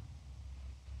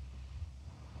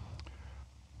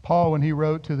 Paul, when he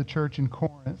wrote to the church in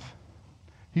Corinth,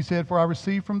 he said, "For I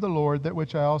received from the Lord that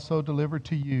which I also delivered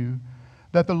to you,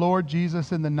 that the Lord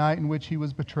Jesus, in the night in which he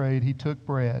was betrayed, he took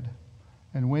bread.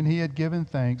 And when he had given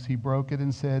thanks, he broke it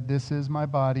and said, 'This is my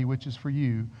body, which is for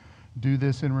you. Do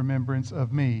this in remembrance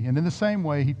of me.' And in the same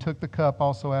way, he took the cup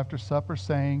also after supper,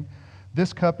 saying,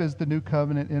 'This cup is the new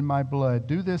covenant in my blood.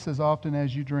 Do this as often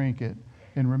as you drink it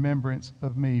in remembrance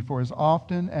of me. For as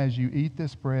often as you eat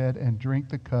this bread and drink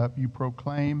the cup, you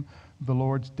proclaim the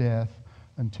Lord's death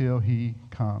until he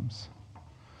comes.'"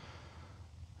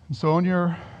 And so on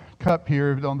your cup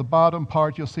here, on the bottom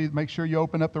part, you'll see, make sure you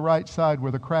open up the right side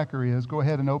where the cracker is. Go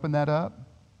ahead and open that up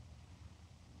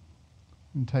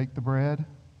and take the bread.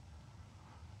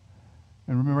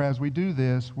 And remember, as we do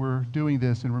this, we're doing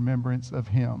this in remembrance of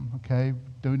him, okay?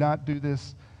 Do not do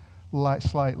this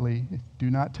slightly. Do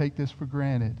not take this for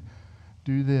granted.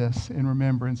 Do this in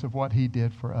remembrance of what he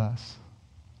did for us.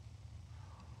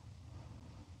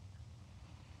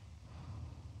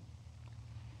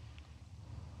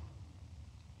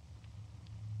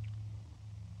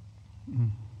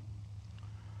 And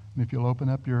if you'll open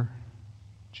up your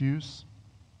juice.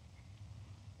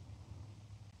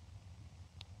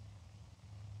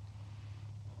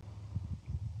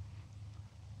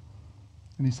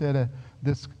 And he said,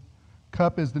 this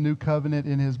cup is the new covenant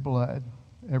in his blood.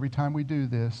 Every time we do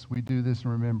this in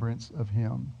remembrance of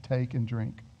him. Take and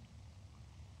drink.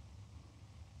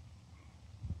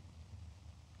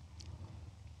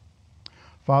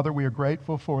 Father, we are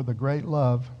grateful for the great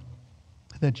love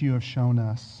that you have shown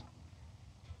us.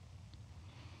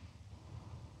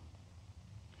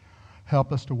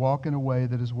 Help us to walk in a way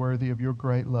that is worthy of your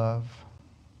great love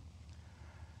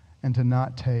and to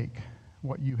not take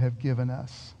what you have given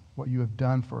us, what you have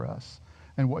done for us,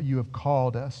 and what you have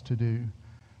called us to do.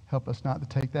 Help us not to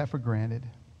take that for granted.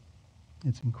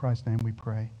 It's in Christ's name we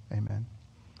pray. Amen.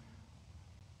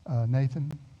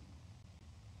 Nathan?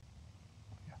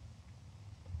 Yeah.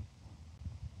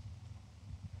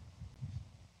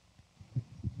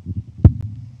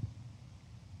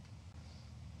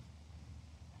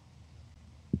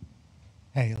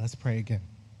 Hey, let's pray again.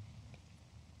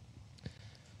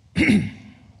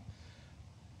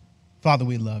 Father,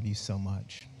 we love you so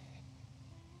much.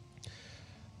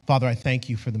 Father, I thank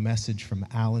you for the message from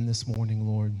Alan this morning,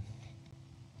 Lord.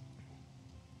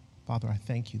 Father, I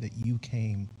thank you that you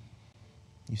came,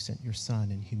 you sent your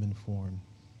son in human form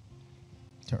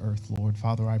to earth, Lord.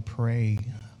 Father, I pray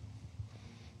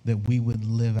that we would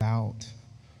live out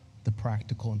the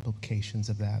practical implications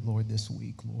of that, Lord, this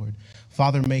week, Lord.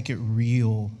 Father, make it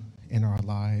real in our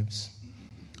lives.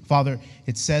 Father,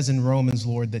 it says in Romans,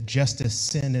 Lord, that just as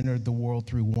sin entered the world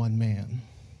through one man,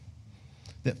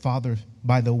 that, Father,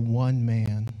 by the one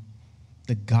man,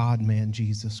 the God-man,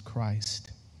 Jesus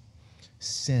Christ,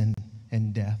 sin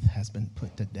and death has been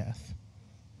put to death.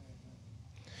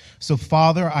 So,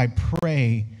 Father, I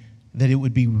pray that it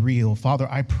would be real. Father,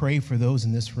 I pray for those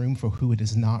in this room for who it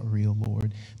is not real,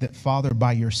 Lord, that, Father,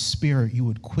 by your Spirit, you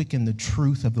would quicken the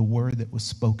truth of the word that was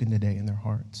spoken today in their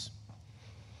hearts.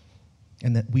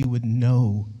 And that we would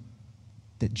know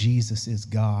that Jesus is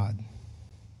God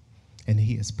and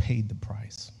he has paid the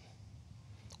price.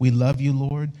 We love you,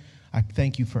 Lord. I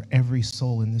thank you for every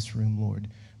soul in this room, Lord.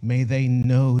 May they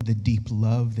know the deep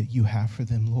love that you have for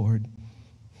them, Lord.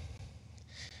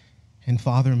 And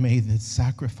Father, may the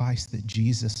sacrifice that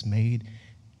Jesus made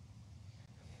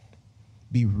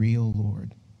be real,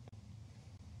 Lord.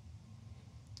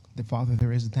 That, Father,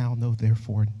 there is now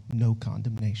therefore no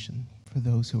condemnation for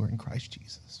those who are in Christ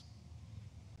Jesus.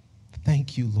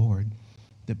 Thank you, Lord,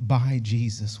 that by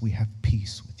Jesus we have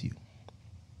peace with you.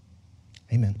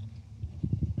 Amen.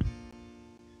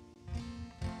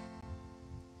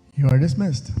 You are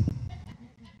dismissed.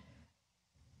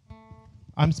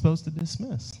 I'm supposed to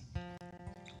dismiss.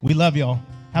 We love y'all.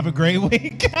 Have a great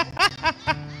week.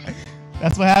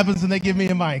 That's what happens when they give me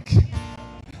a mic.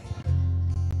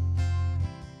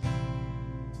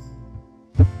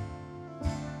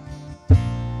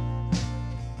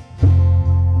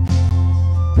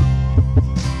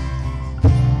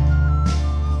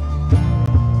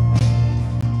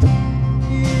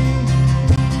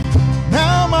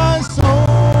 Now my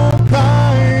soul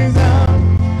cries out,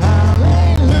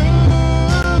 hallelujah,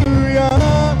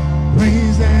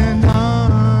 praise and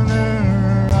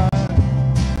honor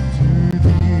unto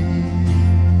thee.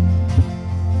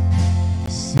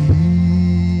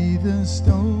 See, the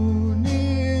stone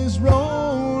is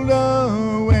rolled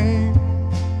away,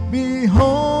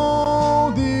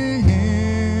 behold the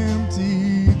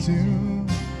empty tomb.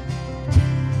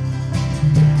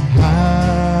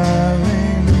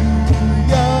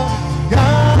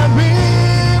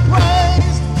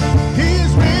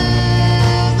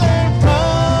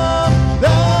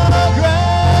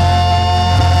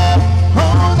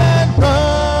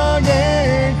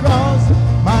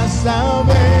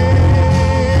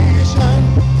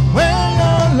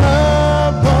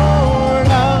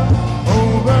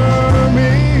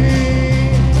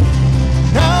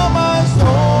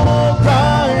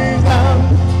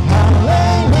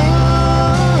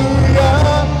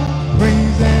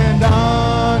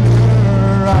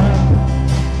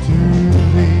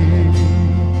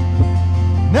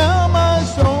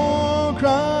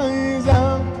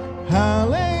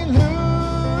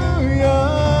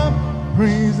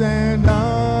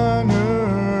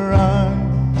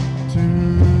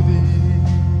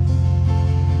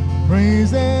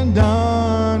 rise and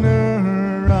dawn.